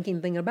 They don't think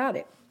anything about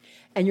it.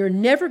 And you're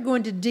never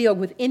going to deal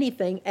with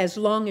anything as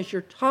long as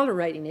you're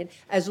tolerating it,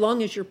 as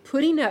long as you're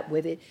putting up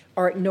with it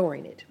or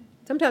ignoring it.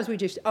 Sometimes we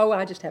just,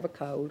 I just have a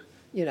cold,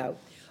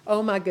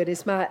 Oh my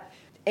goodness, my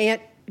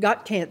aunt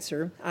got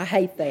cancer. I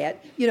hate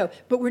that,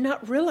 but we're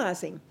not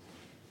realizing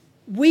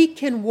we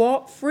can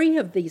walk free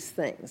of these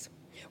things.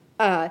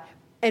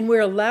 And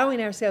we're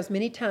allowing ourselves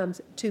many times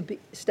to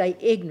stay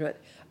ignorant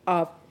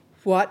of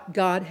what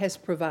God has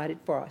provided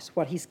for us,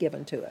 what He's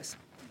given to us.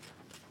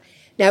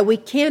 Now, we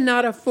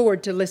cannot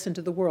afford to listen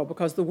to the world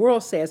because the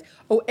world says,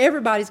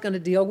 everybody's going to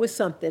deal with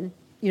something.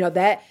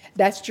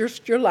 That's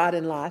just your lot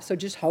in life, so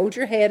just hold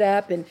your head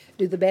up and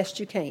do the best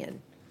you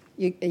can.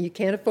 You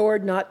can't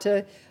afford not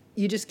to,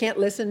 you just can't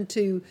listen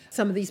to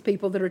some of these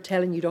people that are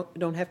telling you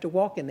don't have to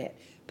walk in that.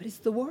 But it's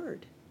the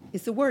Word.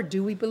 It's the Word.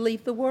 Do we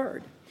believe the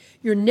Word?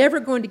 You're never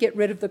going to get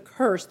rid of the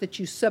curse that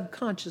you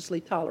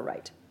subconsciously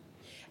tolerate.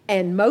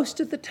 And most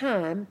of the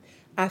time,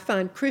 I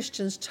find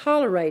Christians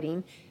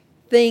tolerating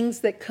things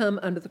that come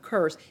under the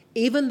curse,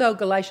 even though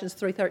Galatians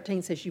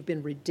 3:13 says you've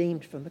been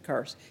redeemed from the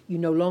curse. You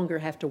no longer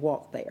have to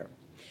walk there.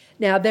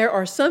 Now, there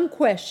are some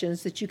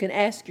questions that you can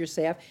ask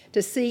yourself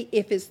to see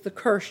if it's the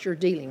curse you're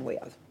dealing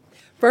with.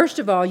 First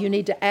of all, you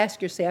need to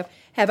ask yourself,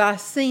 have I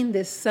seen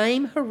this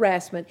same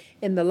harassment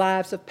in the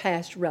lives of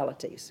past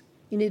relatives?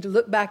 You need to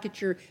look back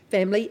at your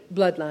family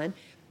bloodline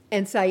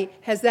and say,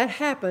 has that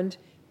happened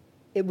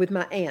with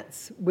my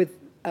aunts, with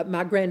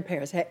my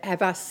grandparents?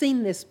 Have I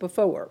seen this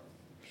before?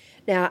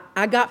 Now,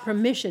 I got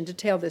permission to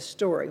tell this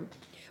story,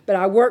 but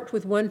I worked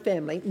with one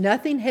family.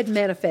 Nothing had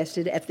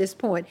manifested at this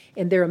point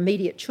in their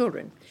immediate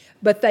children,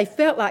 but they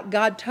felt like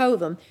God told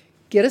them,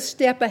 get a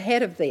step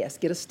ahead of this,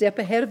 get a step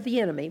ahead of the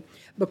enemy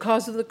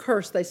because of the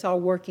curse they saw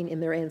working in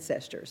their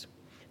ancestors.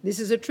 This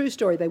is a true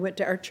story. They went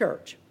to our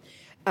church.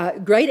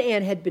 Great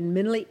aunt had been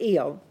mentally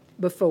ill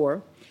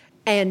before,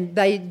 and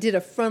they did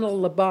a frontal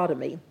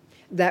lobotomy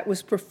that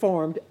was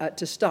performed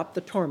to stop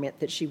the torment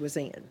that she was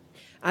in.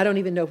 I don't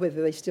even know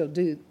whether they still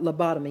do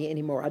lobotomy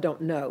anymore. I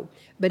don't know.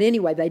 But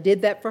anyway, they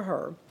did that for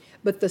her.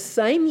 But the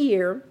same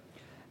year,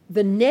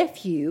 the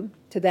nephew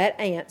to that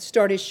aunt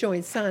started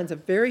showing signs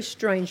of very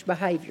strange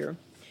behavior.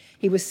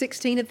 He was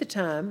 16 at the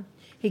time.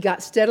 He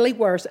got steadily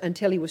worse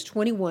until he was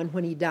 21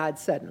 when he died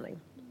suddenly.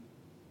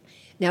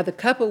 Now, the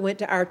couple went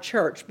to our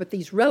church, but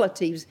these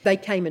relatives, they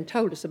came and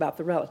told us about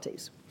the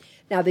relatives.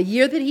 Now, the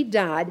year that he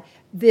died,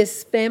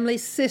 this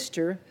family's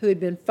sister, who had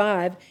been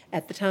 5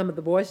 at the time of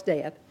the boy's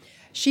death,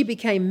 she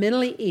became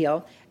mentally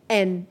ill,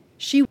 and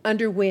she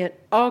underwent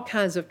all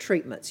kinds of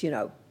treatments,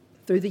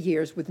 through the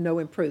years with no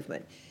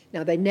improvement.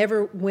 Now, they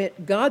never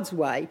went God's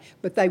way,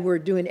 but they were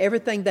doing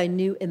everything they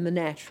knew in the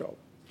natural.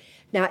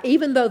 Now,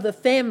 even though the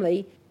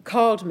family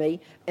called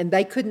me and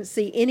they couldn't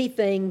see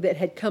anything that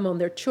had come on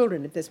their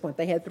children at this point,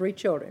 they had 3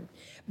 children,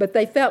 but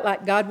they felt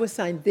like God was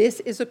saying, this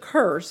is a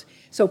curse,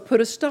 so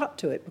put a stop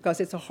to it because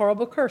it's a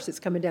horrible curse that's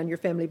coming down your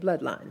family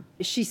bloodline.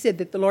 She said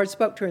that the Lord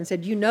spoke to her and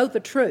said, you know the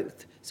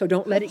truth, so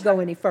don't let it go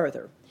any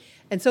further.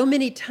 And so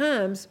many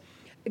times,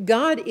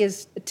 God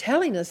is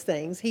telling us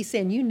things. He's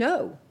saying, you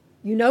know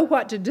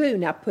what to do,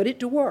 now put it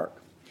to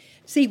work.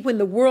 See, when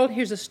the world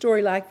hears a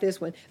story like this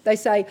one, they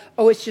say,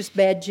 it's just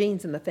bad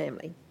genes in the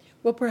family.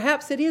 Well,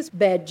 perhaps it is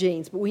bad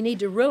genes, but we need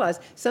to realize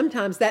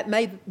sometimes that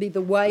may be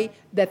the way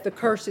that the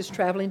curse is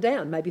traveling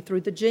down, maybe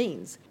through the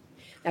genes.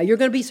 Now, you're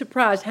going to be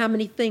surprised how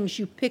many things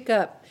you pick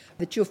up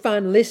that you'll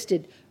find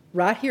listed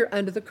right here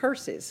under the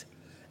curses.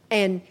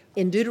 And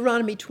in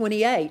Deuteronomy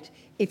 28,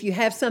 if you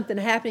have something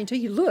happening to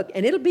you, look,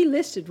 and it'll be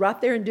listed right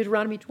there in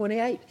Deuteronomy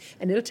 28,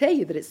 and it'll tell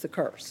you that it's the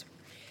curse.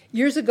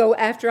 Years ago,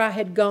 after I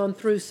had gone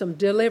through some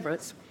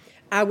deliverance,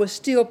 I was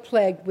still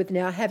plagued with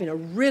now having a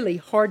really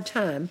hard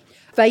time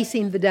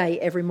facing the day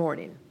every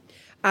morning.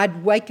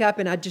 I'd wake up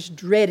and I just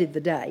dreaded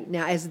the day.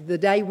 Now, as the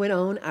day went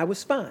on, I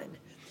was fine.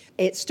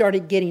 It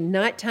started getting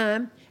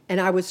nighttime,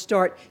 and I would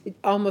start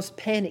almost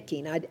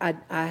panicking.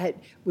 I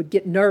would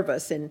get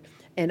nervous, and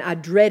I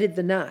dreaded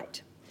the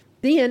night.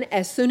 Then,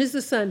 as soon as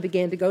the sun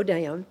began to go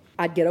down,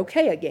 I'd get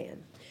okay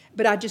again.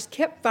 But I just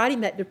kept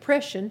fighting that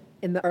depression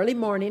in the early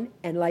morning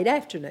and late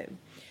afternoon.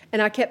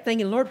 And I kept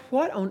thinking, Lord,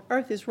 what on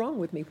earth is wrong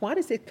with me? Why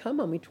does it come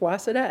on me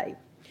twice a day?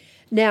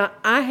 Now,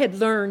 I had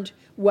learned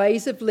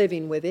ways of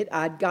living with it.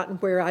 I'd gotten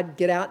where I'd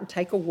get out and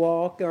take a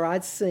walk, or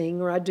I'd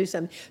sing, or I'd do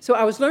something. So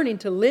I was learning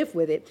to live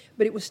with it,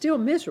 but it was still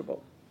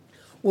miserable.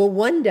 Well,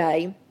 one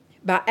day,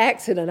 by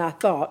accident, I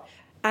thought,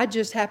 I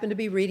just happened to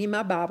be reading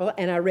my Bible,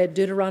 and I read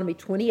Deuteronomy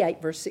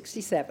 28, verse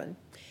 67.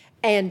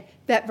 And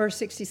that verse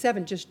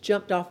 67 just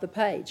jumped off the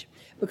page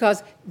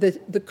because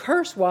the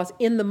curse was,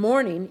 in the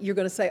morning, you're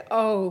going to say,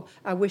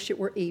 I wish it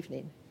were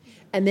evening.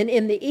 And then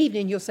in the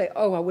evening, you'll say,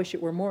 I wish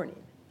it were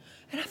morning.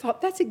 And I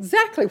thought, that's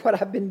exactly what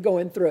I've been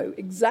going through,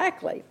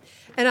 exactly.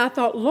 And I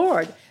thought,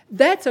 Lord,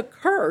 that's a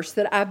curse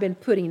that I've been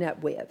putting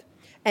up with.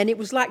 And it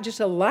was like just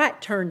a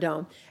light turned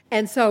on.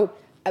 And so,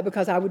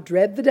 because I would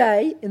dread the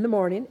day in the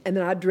morning, and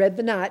then I'd dread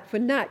the night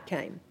when night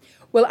came.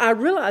 Well, I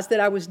realized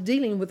that I was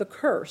dealing with a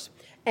curse.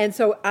 And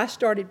so I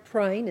started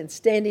praying and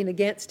standing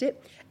against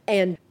it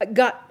and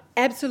got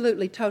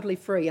absolutely, totally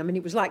free. I mean,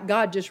 it was like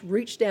God just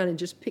reached down and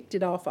just picked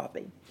it off of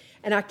me.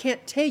 And I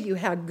can't tell you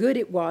how good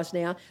it was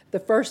now the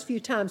first few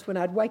times when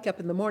I'd wake up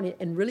in the morning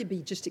and really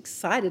be just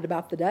excited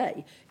about the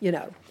day,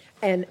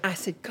 And I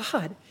said,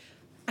 God,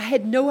 I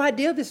had no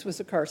idea this was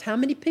a curse. How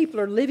many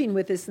people are living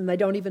with this and they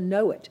don't even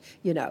know it,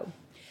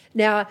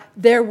 Now,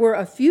 there were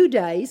a few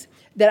days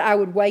that I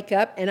would wake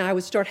up and I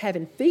would start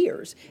having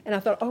fears. And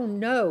I thought, oh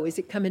no, is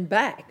it coming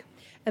back?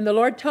 And the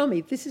Lord told me,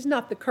 this is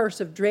not the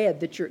curse of dread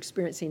that you're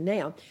experiencing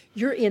now.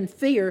 You're in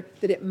fear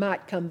that it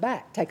might come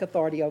back. Take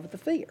authority over the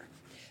fear.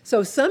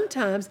 So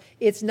sometimes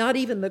it's not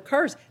even the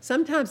curse.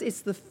 Sometimes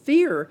it's the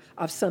fear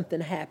of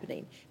something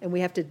happening. And we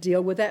have to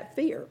deal with that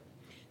fear.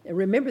 And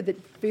remember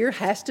that fear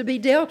has to be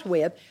dealt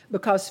with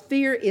because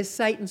fear is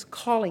Satan's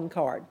calling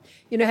card.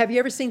 Have you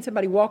ever seen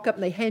somebody walk up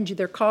and they hand you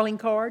their calling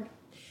card?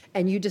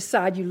 And you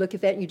look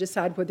at that and you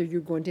decide whether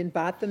you're going to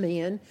invite them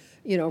in,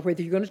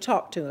 whether you're going to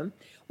talk to them.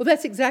 Well,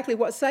 that's exactly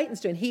what Satan's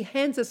doing. He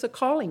hands us a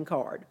calling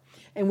card.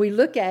 And we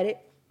look at it,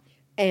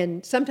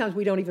 and sometimes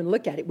we don't even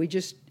look at it. We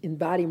just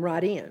invite him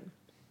right in.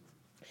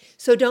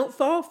 So don't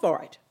fall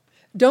for it.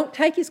 Don't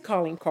take his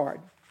calling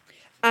card.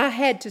 I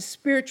had to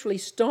spiritually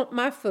stomp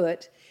my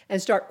foot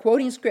and start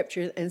quoting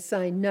scripture and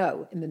saying,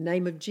 no, in the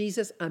name of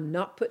Jesus, I'm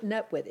not putting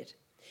up with it.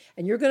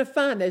 And you're going to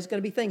find there's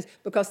going to be things,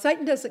 because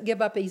Satan doesn't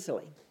give up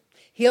easily.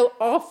 He'll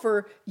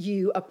offer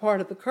you a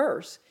part of the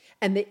curse,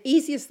 and the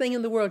easiest thing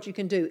in the world you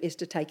can do is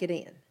to take it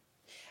in.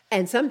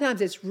 And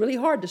sometimes it's really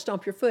hard to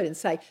stomp your foot and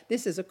say,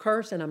 this is a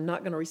curse and I'm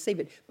not going to receive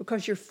it,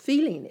 because you're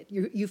feeling it.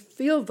 You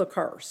feel the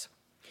curse.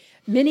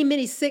 Many,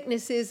 many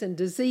sicknesses and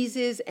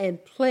diseases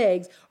and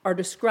plagues are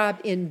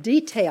described in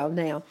detail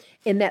now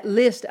in that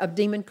list of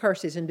demon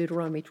curses in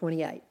Deuteronomy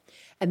 28.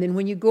 And then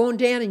when you go on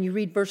down and you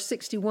read verse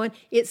 61,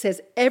 it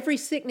says every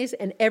sickness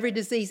and every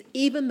disease,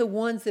 even the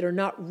ones that are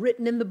not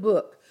written in the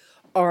book,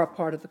 are a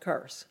part of the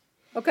curse.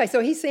 Okay,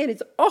 so he's saying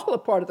it's all a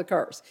part of the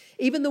curse,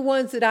 even the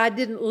ones that I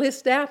didn't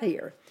list out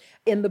here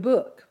in the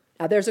book.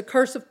 There's a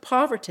curse of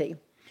poverty.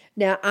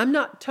 Now, I'm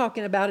not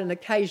talking about an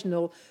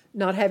occasional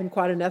not having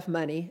quite enough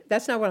money.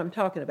 That's not what I'm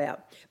talking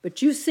about.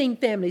 But you've seen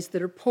families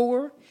that are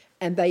poor,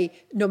 and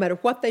no matter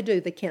what they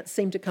do, they can't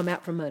seem to come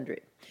out from under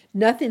it.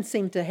 Nothing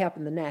seems to help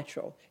in the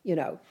natural.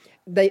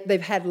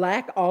 They've had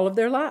lack all of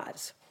their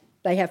lives.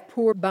 They have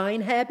poor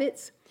buying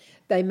habits.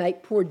 They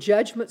make poor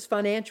judgments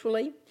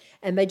financially,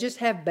 and they just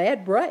have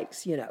bad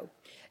breaks,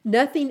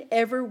 Nothing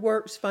ever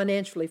works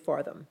financially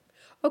for them.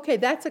 Okay,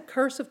 that's a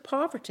curse of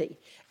poverty,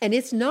 and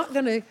it's not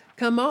going to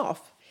come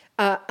off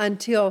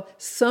until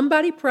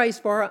somebody prays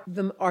for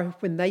them, or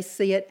when they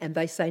see it and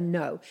they say,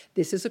 no,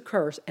 this is a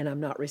curse and I'm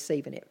not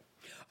receiving it.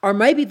 Or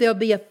maybe there'll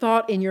be a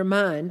thought in your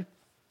mind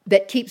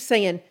that keeps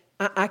saying,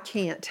 I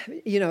can't,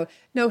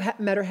 no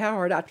matter how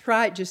hard I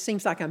try, it just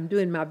seems like I'm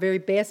doing my very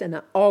best and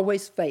I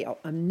always fail.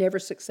 I'm never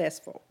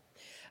successful.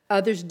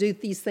 Others do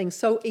these things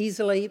so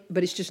easily,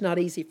 but it's just not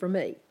easy for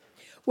me.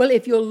 Well,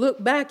 if you'll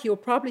look back, you'll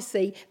probably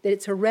see that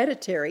it's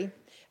hereditary,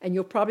 and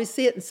you'll probably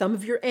see it in some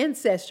of your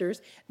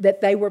ancestors,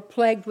 that they were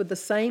plagued with the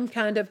same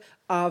kind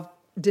of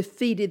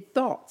defeated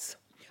thoughts.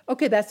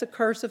 Okay, that's a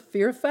curse of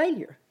fear of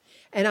failure.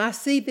 And I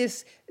see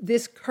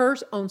this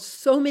curse on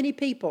so many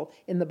people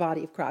in the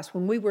body of Christ.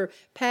 When we were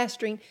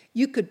pastoring,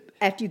 you could,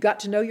 after you got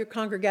to know your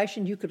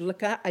congregation, you could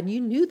look out and you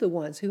knew the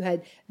ones who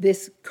had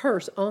this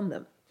curse on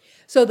them.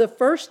 So the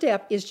first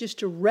step is just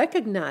to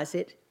recognize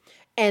it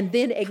and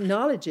then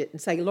acknowledge it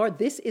and say, Lord,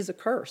 this is a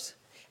curse.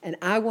 And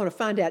I want to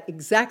find out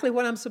exactly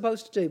what I'm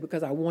supposed to do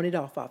because I want it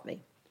off of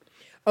me.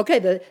 Okay,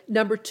 the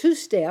number 2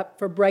 step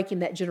for breaking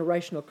that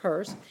generational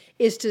curse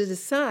is to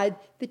decide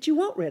that you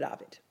want rid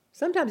of it.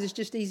 Sometimes it's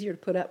just easier to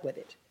put up with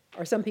it,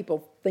 or some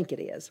people think it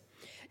is.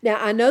 Now,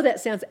 I know that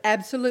sounds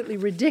absolutely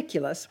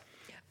ridiculous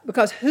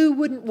because who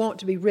wouldn't want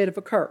to be rid of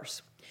a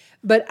curse?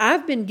 But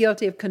I've been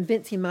guilty of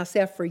convincing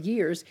myself for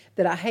years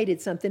that I hated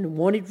something and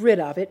wanted rid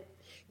of it,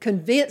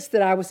 convinced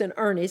that I was in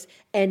earnest,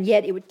 and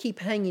yet it would keep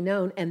hanging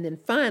on. And then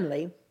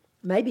finally,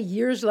 maybe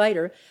years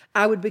later,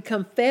 I would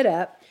become fed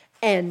up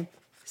and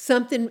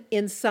something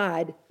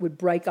inside would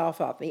break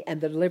off of me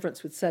and the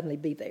deliverance would suddenly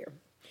be there.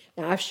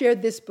 Now, I've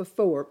shared this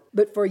before,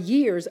 but for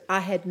years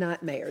I had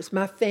nightmares.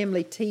 My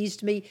family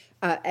teased me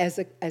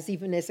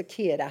even as a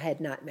kid. I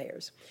had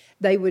nightmares.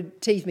 They would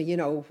tease me,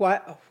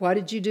 what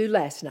did you do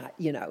last night,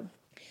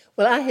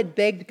 Well, I had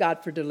begged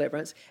God for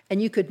deliverance,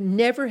 and you could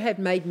never have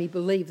made me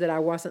believe that I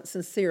wasn't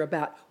sincere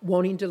about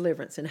wanting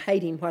deliverance and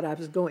hating what I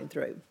was going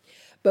through.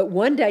 But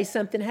one day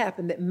something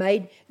happened that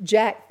made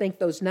Jack think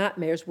those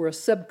nightmares were a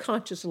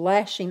subconscious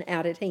lashing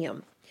out at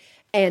him.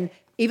 And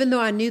even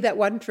though I knew that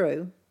wasn't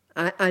true,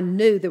 I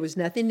knew there was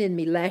nothing in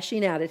me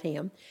lashing out at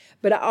him,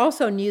 but I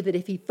also knew that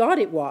if he thought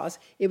it was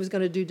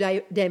going to do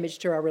damage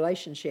to our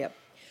relationship.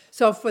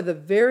 So for the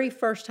very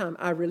first time,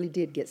 I really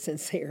did get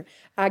sincere.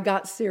 I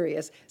got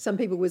serious. Some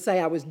people would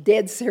say I was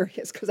dead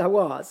serious because I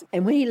was.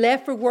 And when he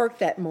left for work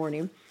that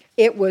morning,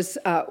 it was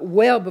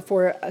well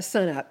before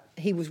sunup.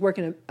 He was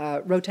working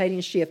a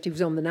rotating shift. He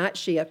was on the night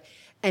shift,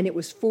 and it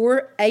was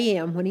 4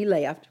 a.m. when he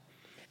left.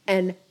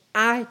 And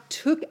I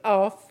took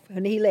off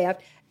when he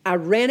left. I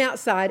ran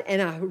outside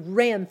and I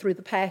ran through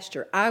the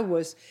pasture. I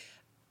was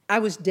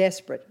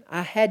desperate.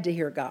 I had to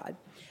hear God.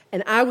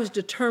 And I was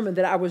determined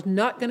that I was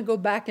not going to go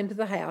back into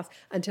the house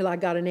until I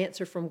got an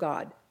answer from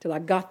God, till I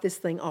got this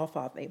thing off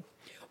of me.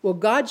 Well,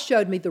 God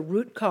showed me the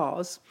root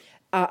cause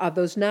of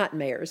those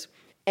nightmares,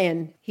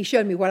 and he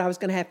showed me what I was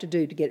going to have to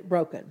do to get it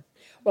broken.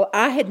 Well,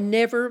 I had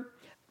never,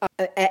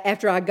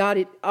 after I got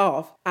it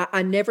off,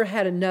 I never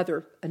had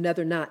another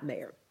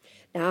nightmare.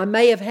 Now, I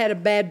may have had a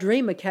bad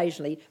dream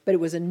occasionally, but it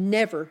was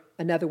never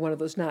another one of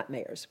those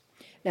nightmares.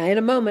 Now, in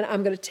a moment,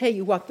 I'm going to tell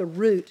you what the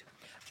root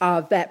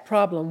of that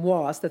problem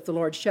was that the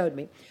Lord showed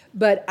me.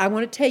 But I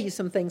want to tell you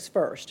some things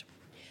first.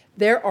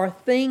 There are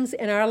things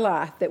in our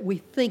life that we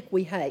think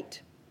we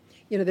hate.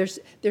 You know,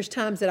 there's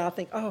times that I'll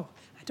think, oh,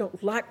 I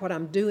don't like what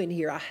I'm doing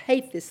here. I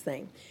hate this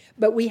thing.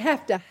 But we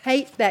have to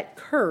hate that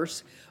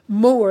curse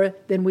more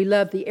than we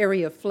love the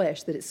area of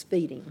flesh that it's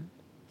feeding.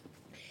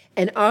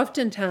 And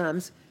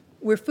oftentimes,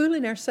 we're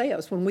fooling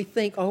ourselves when we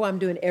think, oh, I'm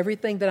doing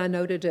everything that I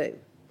know to do.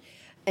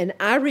 And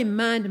I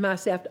remind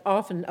myself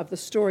often of the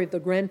story of the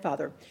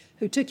grandfather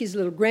who took his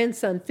little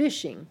grandson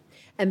fishing.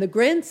 And the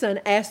grandson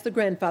asked the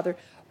grandfather,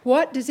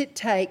 what does it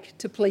take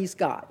to please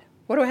God?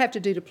 What do I have to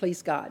do to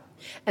please God?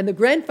 And the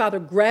grandfather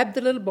grabbed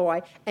the little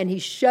boy and he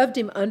shoved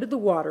him under the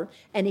water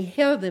and he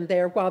held him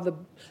there while the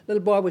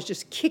little boy was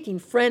just kicking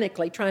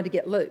frantically trying to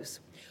get loose.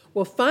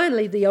 Well,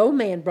 finally, the old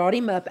man brought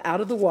him up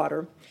out of the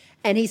water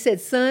and he said,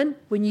 son,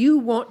 when you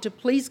want to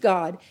please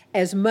God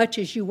as much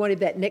as you wanted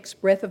that next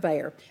breath of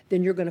air,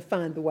 then you're going to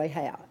find the way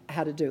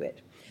how to do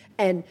it.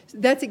 And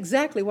that's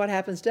exactly what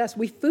happens to us.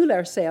 We fool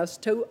ourselves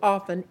too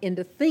often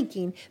into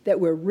thinking that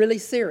we're really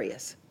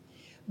serious.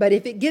 But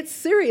if it gets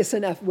serious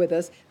enough with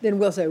us, then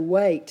we'll say,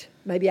 wait,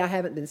 maybe I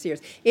haven't been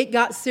serious. It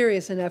got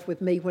serious enough with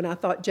me when I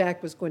thought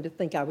Jack was going to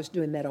think I was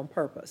doing that on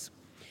purpose.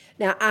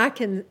 Now, I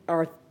can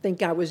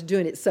think I was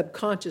doing it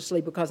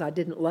subconsciously because I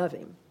didn't love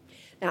him.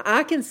 Now,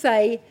 I can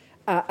say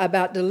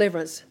about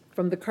deliverance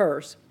from the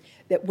curse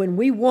that when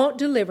we want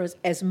deliverance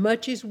as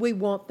much as we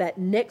want that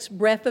next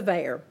breath of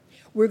air,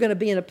 we're going to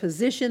be in a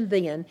position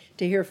then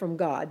to hear from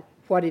God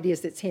what it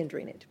is that's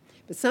hindering it.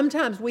 But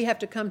sometimes we have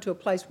to come to a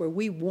place where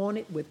we want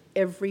it with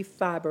every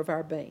fiber of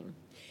our being.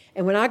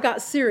 And when I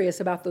got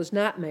serious about those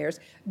nightmares,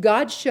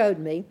 God showed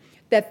me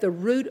that the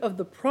root of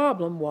the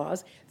problem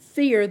was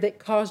fear that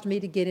caused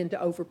me to get into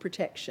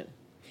overprotection.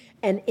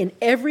 And in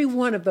every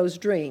one of those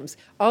dreams,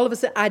 all of a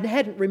sudden, I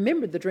hadn't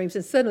remembered the dreams,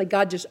 and suddenly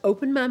God just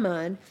opened my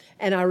mind,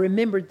 and I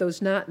remembered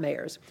those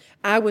nightmares.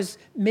 I was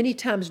many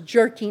times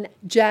jerking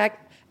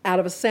Jack out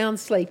of a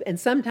sound sleep, and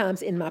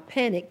sometimes in my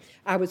panic,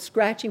 I would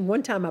scratch him.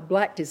 One time I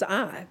blacked his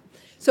eye.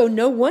 So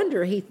no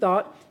wonder he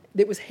thought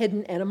there was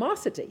hidden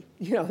animosity.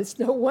 You know, it's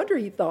no wonder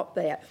he thought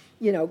that,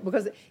 you know,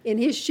 because in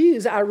his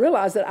shoes, I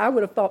realized that I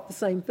would have thought the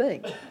same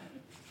thing.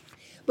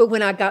 But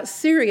when I got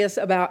serious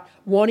about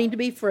wanting to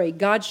be free,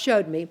 God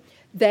showed me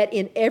that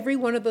in every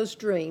one of those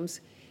dreams,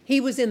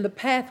 he was in the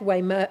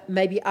pathway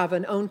maybe of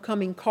an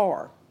oncoming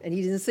car, and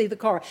he didn't see the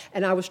car,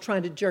 and I was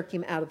trying to jerk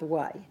him out of the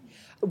way.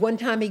 One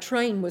time a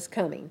train was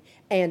coming,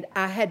 and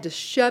I had to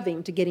shove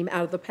him to get him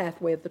out of the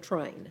pathway of the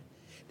train.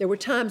 There were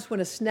times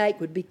when a snake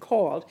would be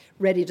coiled,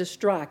 ready to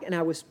strike, and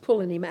I was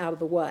pulling him out of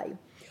the way.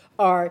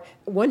 Or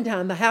one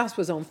time the house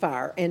was on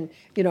fire, and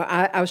you know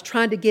I was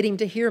trying to get him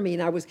to hear me,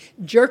 and I was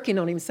jerking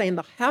on him, saying,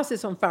 the house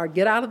is on fire,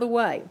 get out of the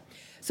way.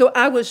 So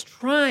I was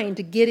trying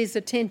to get his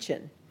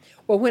attention.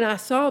 Well, when I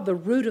saw the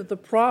root of the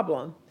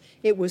problem,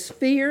 it was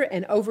fear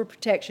and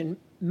overprotection,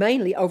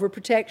 mainly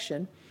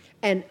overprotection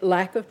and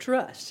lack of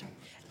trust.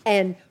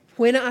 And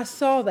when I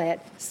saw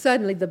that,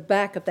 suddenly the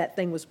back of that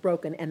thing was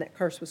broken and that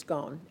curse was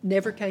gone.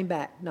 Never came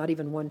back, not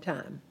even one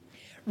time.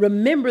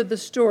 Remember the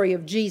story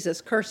of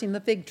Jesus cursing the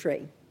fig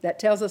tree. That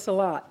tells us a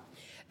lot.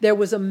 There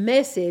was a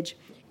message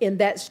in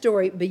that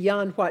story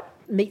beyond what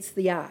meets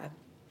the eye.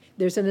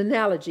 There's an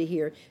analogy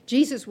here.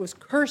 Jesus was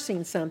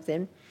cursing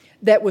something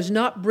that was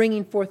not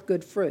bringing forth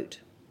good fruit.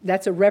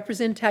 That's a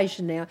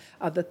representation now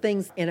of the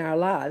things in our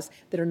lives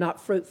that are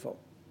not fruitful.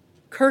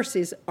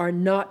 Curses are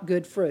not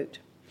good fruit.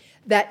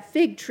 That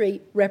fig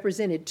tree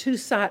represented two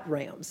sight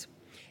realms.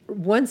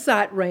 One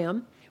sight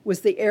realm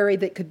was the area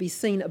that could be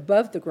seen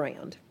above the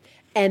ground,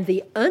 and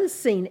the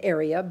unseen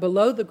area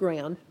below the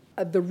ground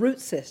of the root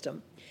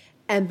system.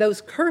 And those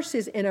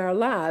curses in our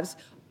lives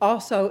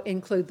also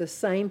include the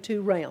same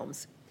two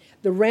realms.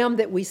 The realm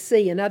that we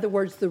see, in other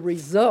words, the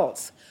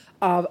results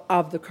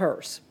of the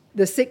curse.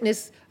 The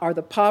sickness or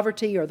the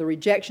poverty or the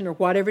rejection or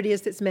whatever it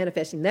is that's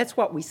manifesting. That's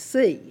what we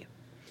see.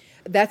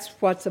 That's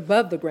what's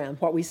above the ground,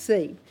 what we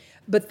see.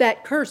 But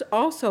that curse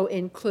also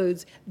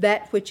includes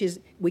that which is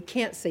we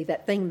can't see,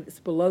 that thing that's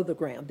below the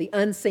ground, the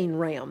unseen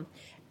realm.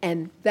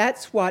 And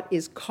that's what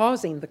is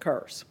causing the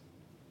curse.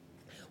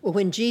 Well,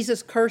 when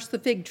Jesus cursed the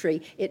fig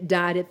tree, it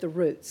died at the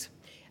roots.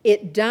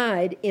 It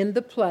died in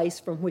the place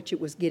from which it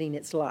was getting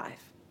its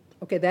life.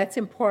 Okay, that's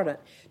important.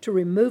 To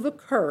remove a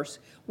curse,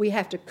 we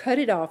have to cut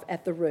it off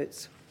at the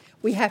roots.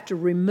 We have to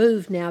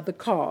remove now the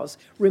cause,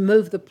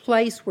 remove the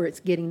place where it's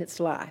getting its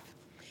life.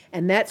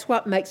 And that's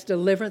what makes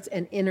deliverance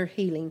and inner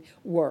healing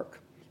work,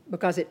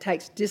 because it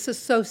takes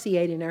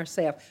disassociating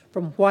ourselves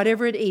from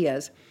whatever it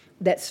is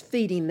that's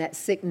feeding that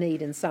sick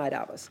need inside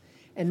of us.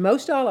 And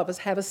most all of us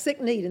have a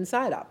sick need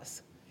inside of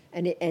us.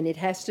 And it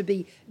has to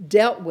be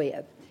dealt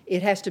with.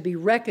 It has to be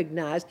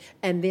recognized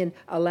and then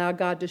allow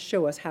God to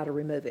show us how to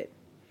remove it.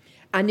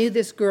 I knew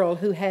this girl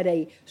who had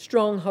a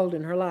stronghold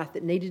in her life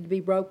that needed to be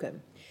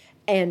broken.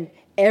 And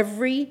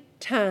every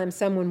time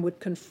someone would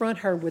confront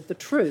her with the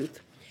truth,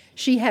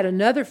 she had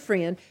another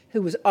friend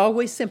who was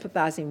always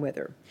sympathizing with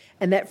her.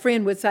 And that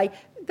friend would say,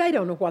 they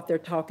don't know what they're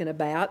talking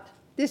about.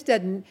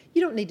 You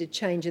don't need to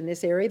change in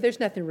this area.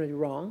 There's nothing really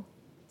wrong.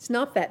 It's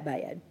not that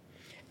bad.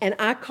 And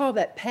I call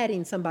that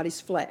patting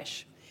somebody's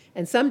flesh.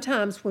 And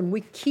sometimes when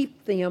we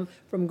keep them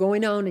from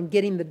going on and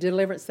getting the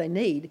deliverance they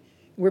need,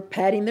 we're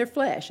patting their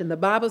flesh. And the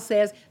Bible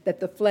says that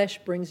the flesh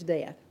brings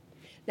death.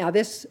 Now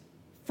this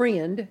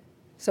friend,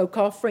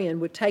 so-called friend,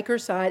 would take her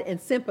side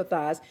and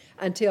sympathize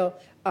until,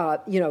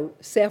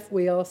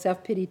 self-will,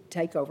 self-pity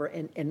take over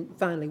and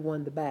finally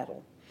won the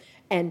battle.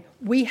 And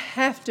we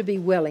have to be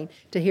willing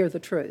to hear the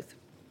truth.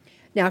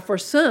 Now, for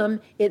some,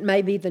 it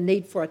may be the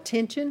need for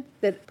attention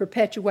that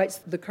perpetuates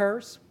the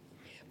curse.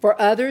 For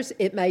others,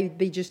 it may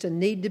be just a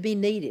need to be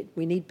needed.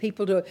 We need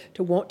people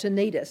to want to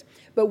need us.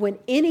 But when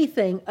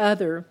anything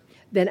other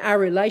than our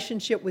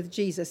relationship with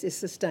Jesus is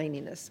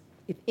sustaining us,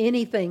 if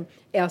anything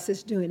else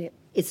is doing it,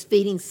 it's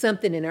feeding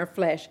something in our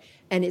flesh,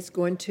 and it's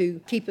going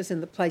to keep us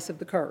in the place of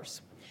the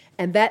curse.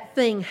 And that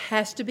thing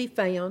has to be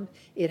found.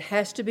 It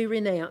has to be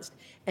renounced.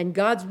 And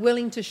God's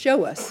willing to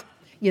show us,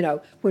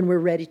 when we're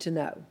ready to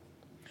know.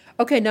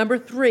 Okay, number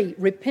 3,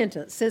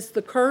 repentance. Since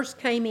the curse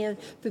came in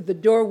through the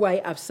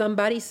doorway of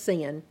somebody's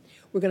sin,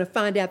 we're going to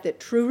find out that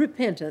true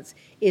repentance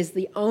is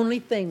the only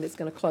thing that's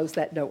going to close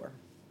that door.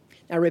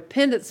 Now,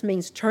 repentance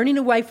means turning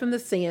away from the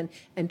sin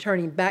and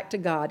turning back to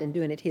God and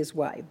doing it His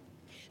way.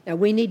 Now,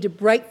 we need to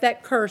break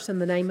that curse in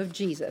the name of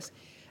Jesus,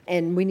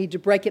 and we need to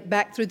break it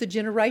back through the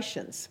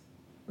generations,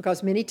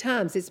 because many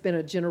times it's been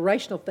a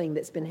generational thing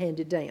that's been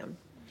handed down.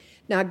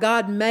 Now,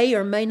 God may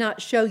or may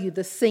not show you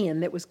the sin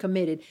that was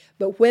committed,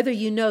 but whether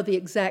you know the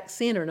exact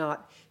sin or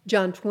not,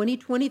 John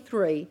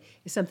 20:23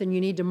 is something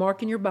you need to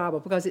mark in your Bible,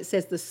 because it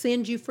says the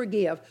sins you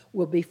forgive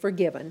will be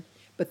forgiven,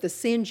 but the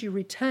sins you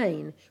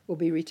retain will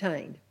be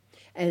retained.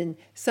 And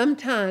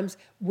sometimes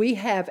we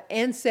have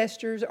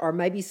ancestors or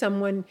maybe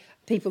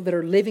people that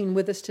are living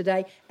with us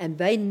today, and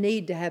they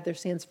need to have their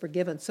sins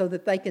forgiven so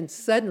that they can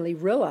suddenly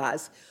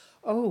realize,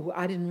 oh,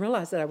 I didn't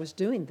realize that I was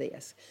doing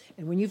this.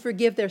 And when you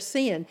forgive their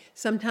sin,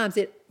 sometimes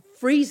it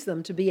frees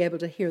them to be able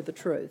to hear the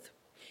truth.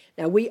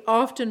 Now, we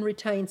often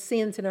retain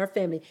sins in our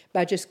family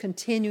by just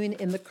continuing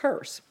in the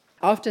curse,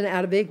 often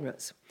out of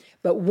ignorance.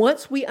 But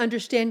once we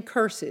understand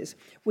curses,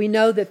 we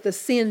know that the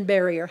sin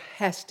barrier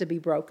has to be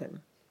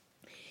broken.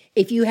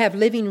 If you have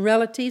living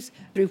relatives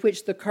through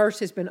which the curse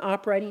has been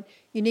operating,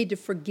 you need to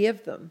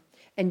forgive them.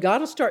 And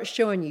God will start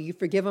showing you. You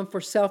forgive them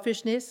for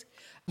selfishness.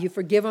 You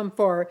forgive them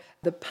for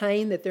the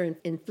pain that they're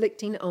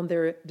inflicting on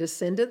their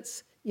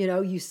descendants.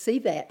 You see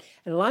that.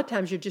 And a lot of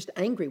times you're just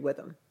angry with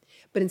them.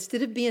 But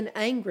instead of being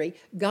angry,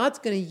 God's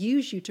going to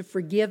use you to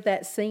forgive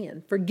that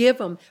sin. Forgive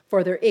them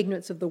for their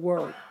ignorance of the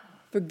word.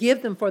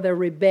 Forgive them for their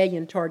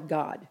rebellion toward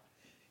God.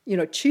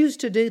 Choose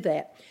to do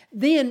that.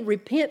 Then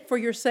repent for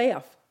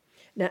yourself.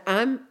 Now,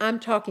 I'm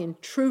talking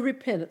true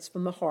repentance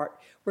from the heart,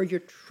 where you're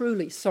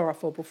truly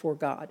sorrowful before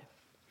God.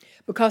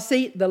 Because,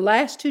 see, the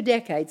last 2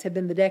 decades have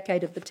been the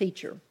decade of the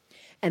teacher,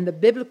 and the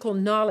biblical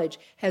knowledge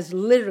has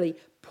literally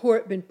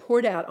been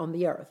poured out on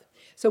the earth.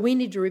 So we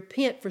need to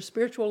repent for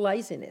spiritual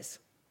laziness.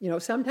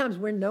 Sometimes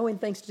we're knowing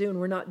things to do and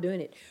we're not doing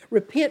it.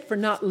 Repent for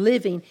not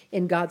living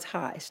in God's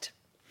highest.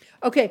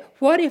 Okay,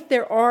 what if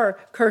there are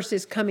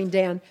curses coming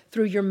down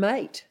through your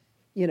mate?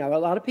 A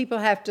lot of people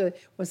have to,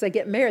 once they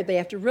get married, they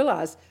have to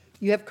realize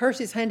you have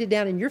curses handed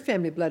down in your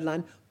family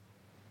bloodline.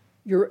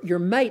 Your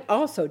mate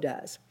also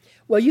does.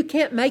 Well, you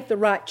can't make the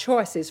right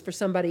choices for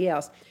somebody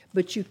else,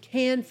 but you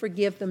can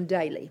forgive them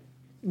daily.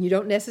 You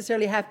don't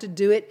necessarily have to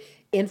do it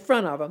in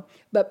front of them,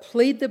 but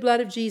plead the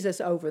blood of Jesus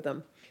over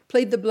them.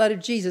 Plead the blood of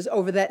Jesus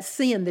over that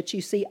sin that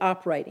you see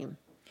operating.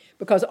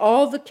 Because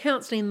all the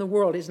counseling in the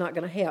world is not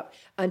going to help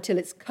until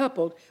it's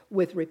coupled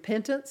with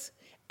repentance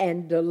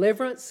and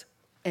deliverance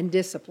and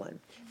discipline.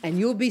 And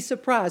you'll be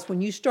surprised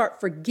when you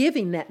start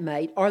forgiving that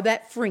mate or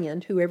that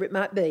friend, whoever it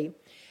might be.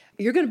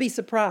 You're going to be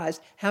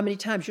surprised how many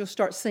times you'll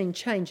start seeing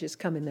changes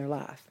come in their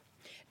life.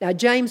 Now,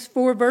 James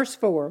 4, verse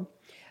 4,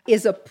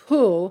 is a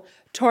pull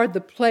toward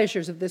the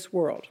pleasures of this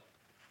world.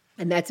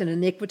 And that's an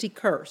iniquity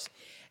curse.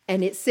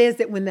 And it says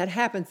that when that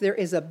happens, there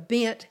is a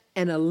bent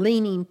and a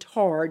leaning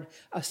toward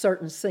a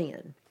certain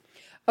sin.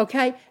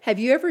 Okay, have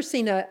you ever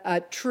seen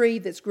a tree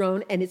that's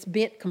grown and it's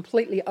bent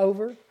completely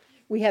over?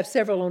 We have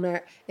several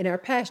in our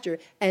pasture,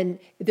 and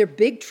they're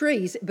big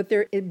trees, but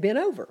they're bent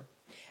over.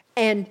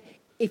 And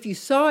if you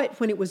saw it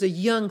when it was a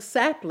young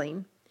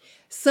sapling,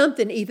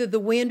 something, either the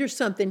wind or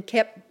something,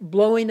 kept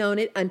blowing on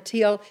it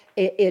until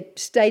it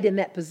stayed in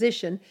that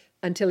position,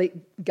 until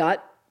it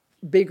got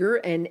bigger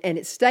and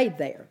it stayed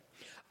there.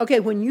 Okay,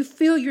 when you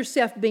feel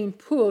yourself being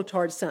pulled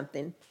towards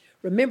something,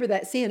 remember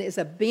that sin is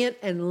a bent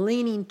and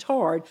leaning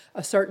toward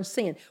a certain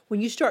sin.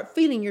 When you start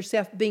feeling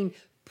yourself being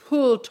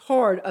pulled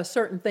toward a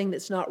certain thing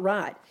that's not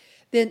right,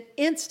 then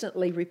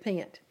instantly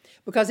repent.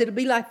 Because it'll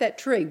be like that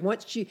tree.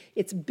 Once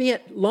it's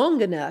bent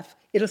long enough,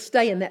 it'll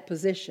stay in that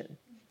position.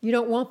 You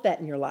don't want that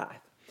in your life.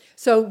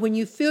 So when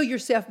you feel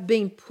yourself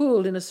being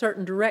pulled in a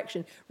certain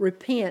direction,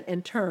 repent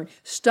and turn.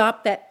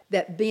 Stop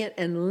that bent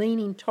and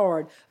leaning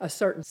toward a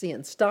certain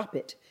sin. Stop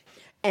it.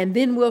 And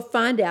then we'll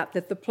find out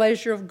that the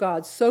pleasure of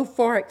God so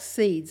far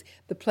exceeds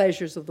the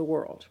pleasures of the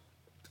world.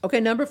 Okay,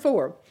 number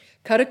 4,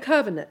 cut a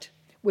covenant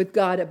with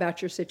God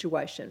about your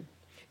situation.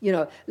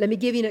 Let me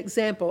give you an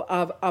example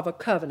of a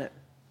covenant.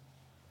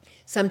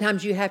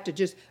 Sometimes you have to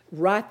just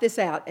write this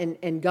out,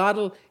 and God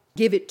will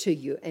give it to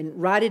you, and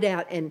write it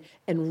out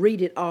and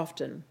read it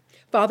often.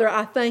 Father,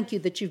 I thank you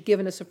that you've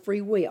given us a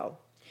free will,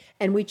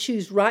 and we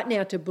choose right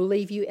now to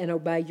believe you and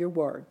obey your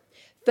word.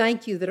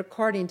 Thank you that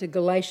according to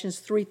Galatians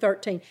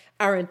 3:13,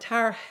 our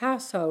entire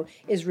household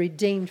is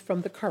redeemed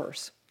from the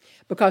curse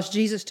because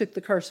Jesus took the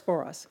curse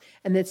for us.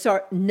 And then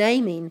start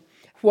naming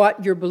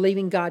what you're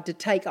believing God to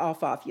take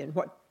off of you and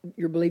what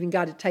you're believing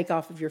God to take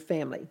off of your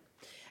family.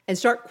 And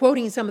start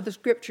quoting some of the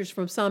scriptures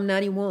from Psalm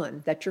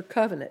 91, that's your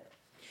covenant.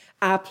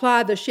 I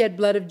apply the shed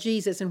blood of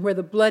Jesus, and where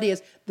the blood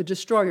is, the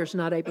destroyer is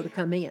not able to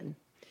come in.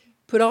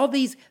 Put all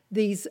these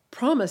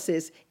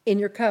promises in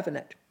your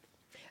covenant.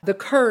 The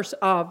curse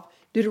of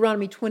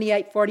Deuteronomy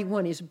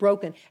 28:41 is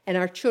broken, and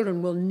our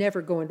children will never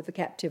go into the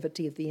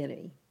captivity of the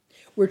enemy.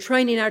 We're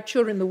training our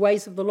children in the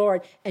ways of the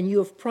Lord, and you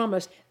have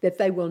promised that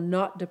they will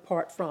not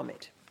depart from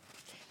it.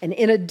 And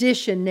in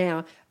addition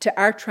now to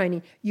our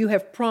training, you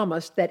have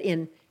promised that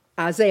in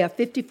Isaiah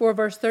 54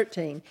 verse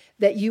 13,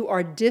 that you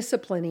are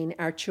disciplining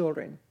our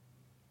children.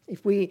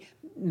 If we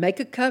make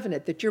a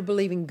covenant that you're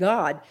believing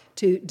God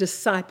to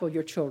disciple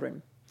your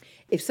children.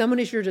 If someone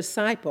is your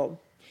disciple,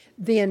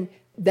 then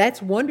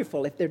that's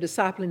wonderful if they're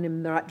discipling them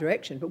in the right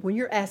direction. But when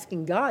you're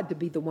asking God to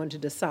be the one to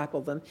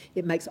disciple them,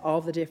 it makes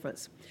all the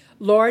difference.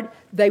 Lord,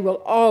 they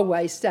will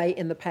always stay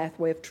in the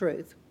pathway of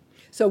truth.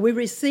 So we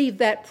receive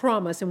that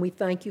promise and we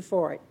thank you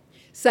for it.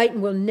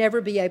 Satan will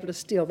never be able to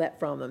steal that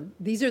from them.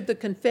 These are the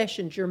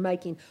confessions you're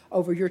making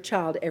over your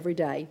child every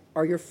day,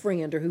 or your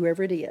friend, or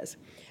whoever it is.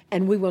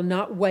 And we will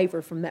not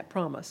waver from that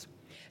promise.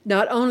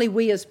 Not only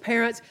we as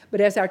parents, but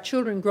as our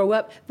children grow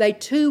up, they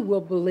too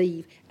will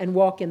believe and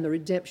walk in the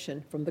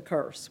redemption from the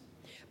curse.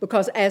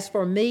 Because as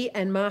for me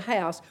and my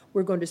house,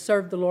 we're going to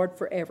serve the Lord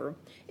forever.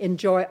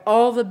 Enjoy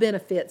all the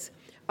benefits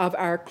of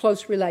our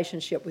close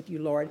relationship with you,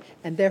 Lord,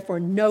 and therefore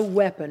no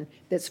weapon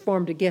that's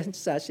formed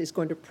against us is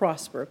going to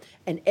prosper,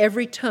 and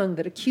every tongue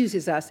that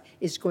accuses us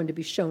is going to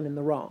be shown in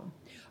the wrong.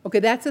 Okay,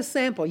 that's a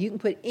sample. You can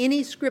put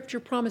any scripture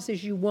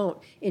promises you want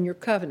in your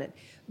covenant,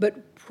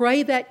 but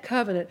pray that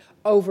covenant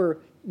over,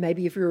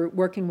 maybe if you're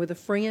working with a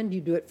friend,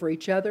 you do it for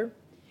each other.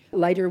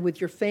 Later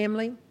with your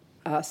family,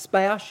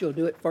 spouse, you'll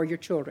do it for your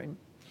children.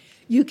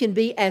 You can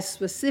be as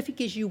specific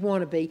as you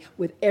want to be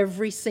with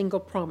every single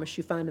promise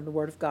you find in the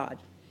Word of God.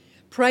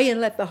 Pray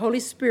and let the Holy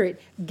Spirit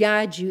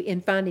guide you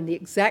in finding the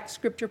exact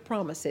scripture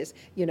promises,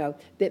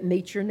 that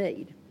meet your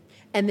need.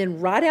 And then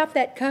write out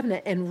that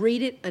covenant and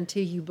read it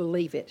until you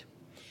believe it.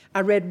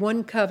 I read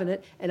one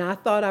covenant and I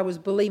thought I was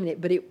believing it,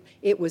 but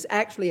it was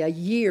actually a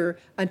year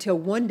until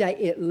one day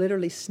it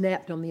literally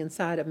snapped on the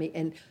inside of me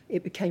and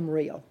it became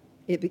real.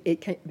 It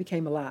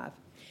became alive.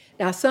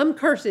 Now, some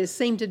curses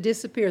seem to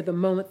disappear the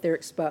moment they're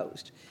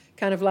exposed.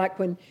 Kind of like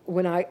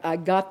when I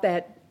got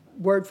that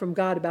word from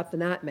God about the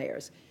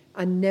nightmares.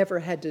 I never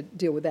had to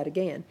deal with that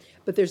again.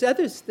 But there's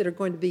others that are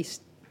going to be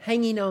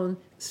hanging on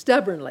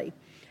stubbornly.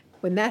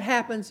 When that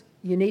happens,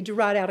 you need to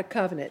write out a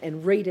covenant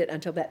and read it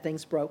until that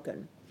thing's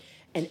broken.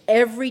 And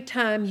every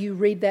time you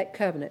read that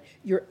covenant,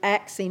 you're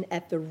axing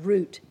at the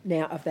root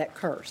now of that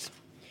curse.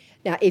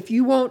 Now, if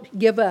you won't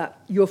give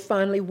up, you'll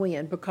finally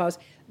win, because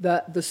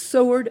the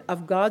sword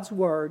of God's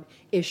word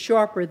is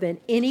sharper than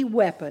any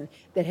weapon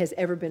that has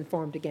ever been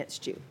formed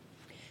against you.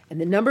 And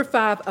then number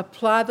 5,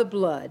 apply the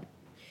blood.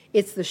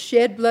 It's the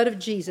shed blood of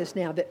Jesus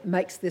now that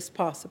makes this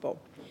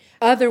possible.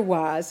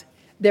 Otherwise,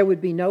 there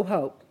would be no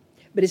hope.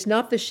 But it's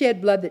not the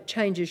shed blood that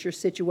changes your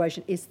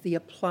situation. It's the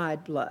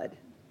applied blood.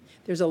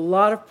 There's a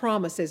lot of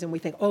promises, and we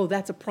think, oh,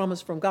 that's a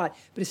promise from God.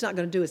 But it's not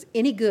going to do us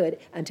any good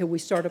until we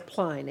start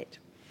applying it.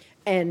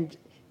 And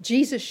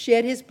Jesus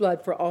shed his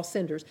blood for all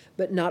sinners,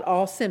 but not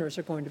all sinners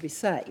are going to be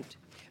saved,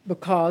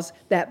 because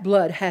that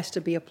blood has to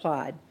be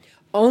applied.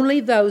 Only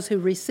those who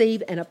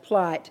receive and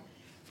apply it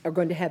are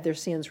going to have their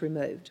sins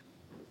removed.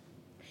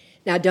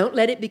 Now, don't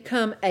let it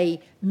become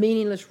a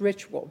meaningless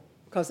ritual,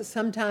 because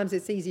sometimes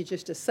it's easy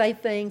just to say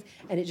things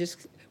and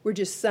we're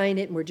just saying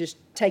it and we're just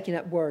taking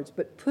up words.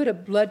 But put a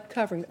blood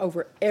covering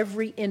over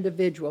every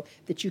individual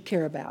that you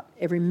care about,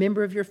 every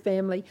member of your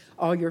family,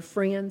 all your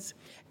friends,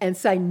 and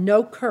say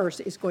no curse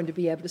is going to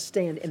be able to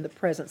stand in the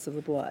presence of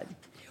the blood.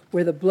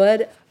 Where the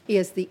blood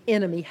is, the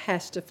enemy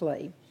has to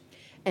flee.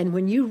 And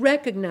when you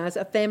recognize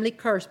a family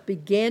curse,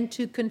 begin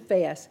to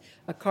confess,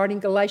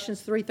 according to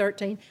Galatians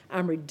 3:13,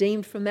 I'm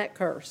redeemed from that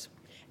curse.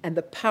 And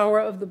the power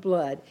of the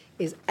blood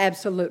is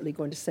absolutely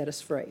going to set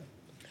us free.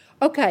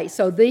 Okay,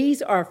 so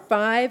these are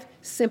 5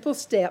 simple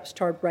steps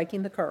toward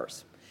breaking the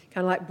curse,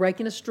 kind of like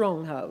breaking a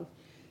stronghold.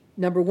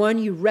 Number 1,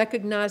 you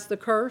recognize the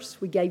curse.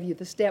 We gave you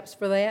the steps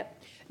for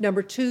that.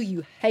 Number 2,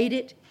 you hate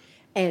it,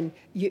 and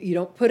you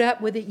don't put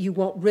up with it. You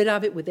want rid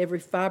of it with every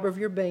fiber of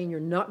your being. You're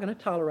not going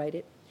to tolerate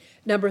it.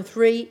 Number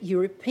 3, you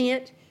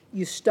repent,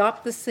 you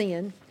stop the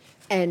sin,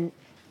 and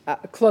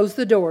close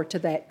the door to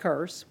that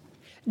curse.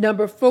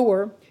 Number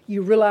 4,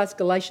 you realize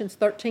Galatians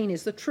 13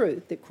 is the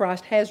truth, that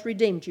Christ has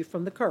redeemed you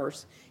from the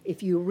curse.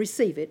 If you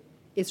receive it,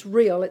 it's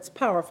real, it's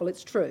powerful,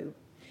 it's true.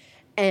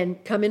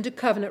 And come into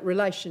covenant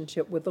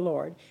relationship with the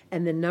Lord.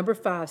 And then number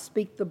 5,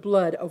 speak the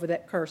blood over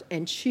that curse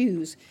and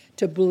choose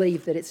to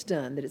believe that it's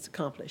done, that it's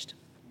accomplished.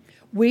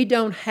 We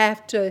don't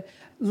have to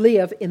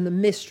live in the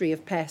mystery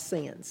of past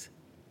sins.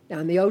 Now,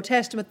 in the Old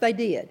Testament, they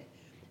did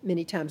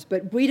many times,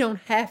 but we don't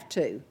have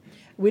to.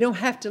 We don't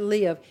have to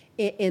live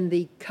in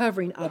the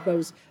covering of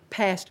those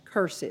past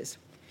curses.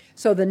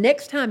 So the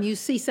next time you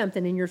see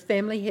something in your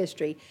family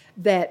history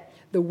that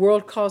the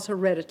world calls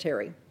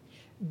hereditary,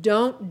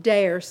 don't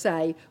dare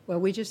say, well,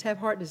 we just have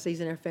heart disease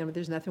in our family.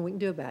 There's nothing we can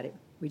do about it.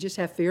 We just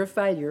have fear of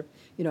failure.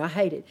 I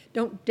hate it.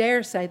 Don't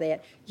dare say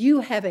that.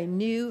 You have a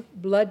new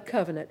blood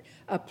covenant.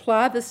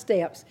 Apply the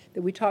steps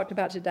that we talked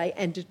about today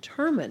and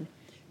determine.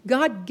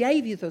 God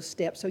gave you those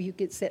steps so you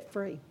get set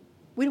free.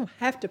 We don't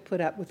have to put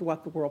up with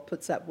what the world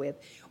puts up with.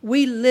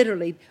 We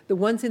literally, the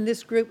ones in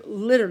this group,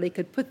 literally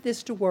could put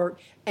this to work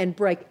and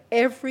break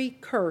every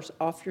curse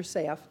off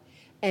yourself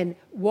and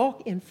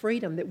walk in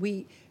freedom that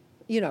we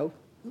don't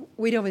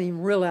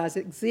even realize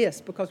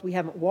exists because we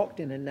haven't walked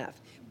in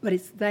enough. But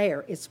it's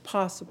there, it's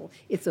possible,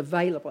 it's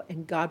available,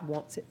 and God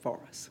wants it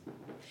for us.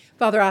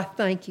 Father, I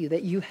thank you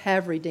that you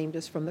have redeemed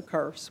us from the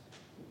curse.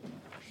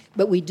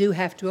 But we do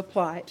have to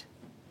apply it.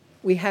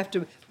 We have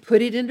to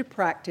put it into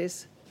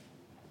practice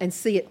and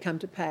see it come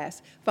to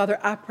pass. Father,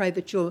 I pray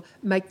that you'll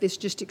make this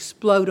just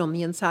explode on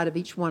the inside of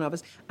each one of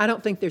us. I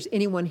don't think there's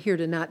anyone here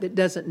tonight that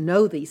doesn't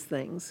know these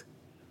things.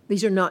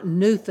 These are not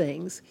new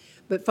things.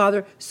 But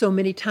Father, so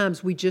many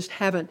times we just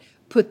haven't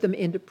put them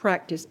into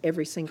practice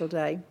every single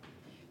day.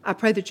 I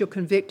pray that you'll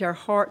convict our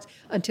hearts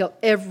until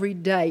every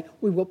day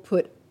we will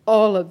put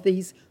all of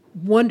these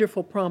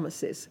wonderful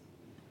promises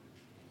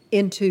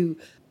into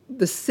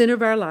the center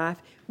of our life.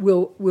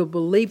 We'll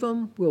believe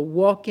them, we'll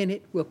walk in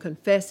it, we'll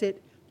confess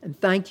it, and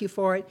thank you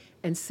for it,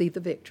 and see the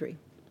victory.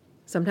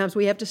 Sometimes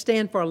we have to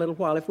stand for a little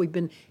while if we've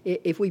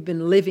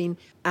been living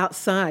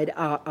outside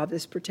of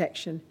this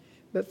protection.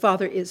 But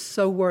Father, it's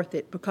so worth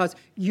it because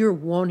you're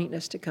wanting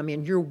us to come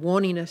in. You're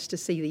wanting us to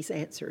see these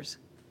answers.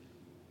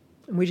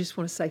 And we just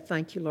want to say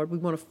thank you, Lord. We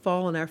want to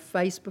fall on our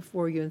face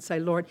before you and say,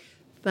 Lord,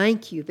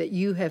 thank you that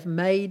you have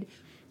made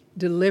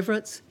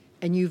deliverance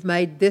and you've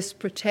made this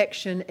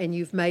protection and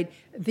you've made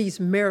these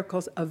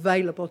miracles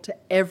available to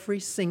every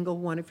single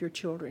one of your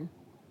children.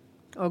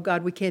 Oh,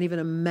 God, we can't even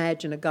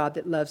imagine a God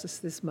that loves us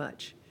this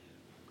much,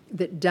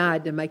 that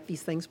died to make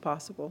these things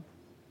possible.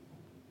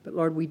 But,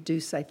 Lord, we do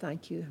say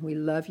thank you. We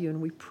love you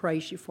and we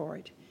praise you for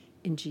it.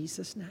 In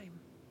Jesus' name.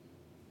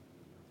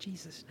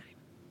 Jesus' name.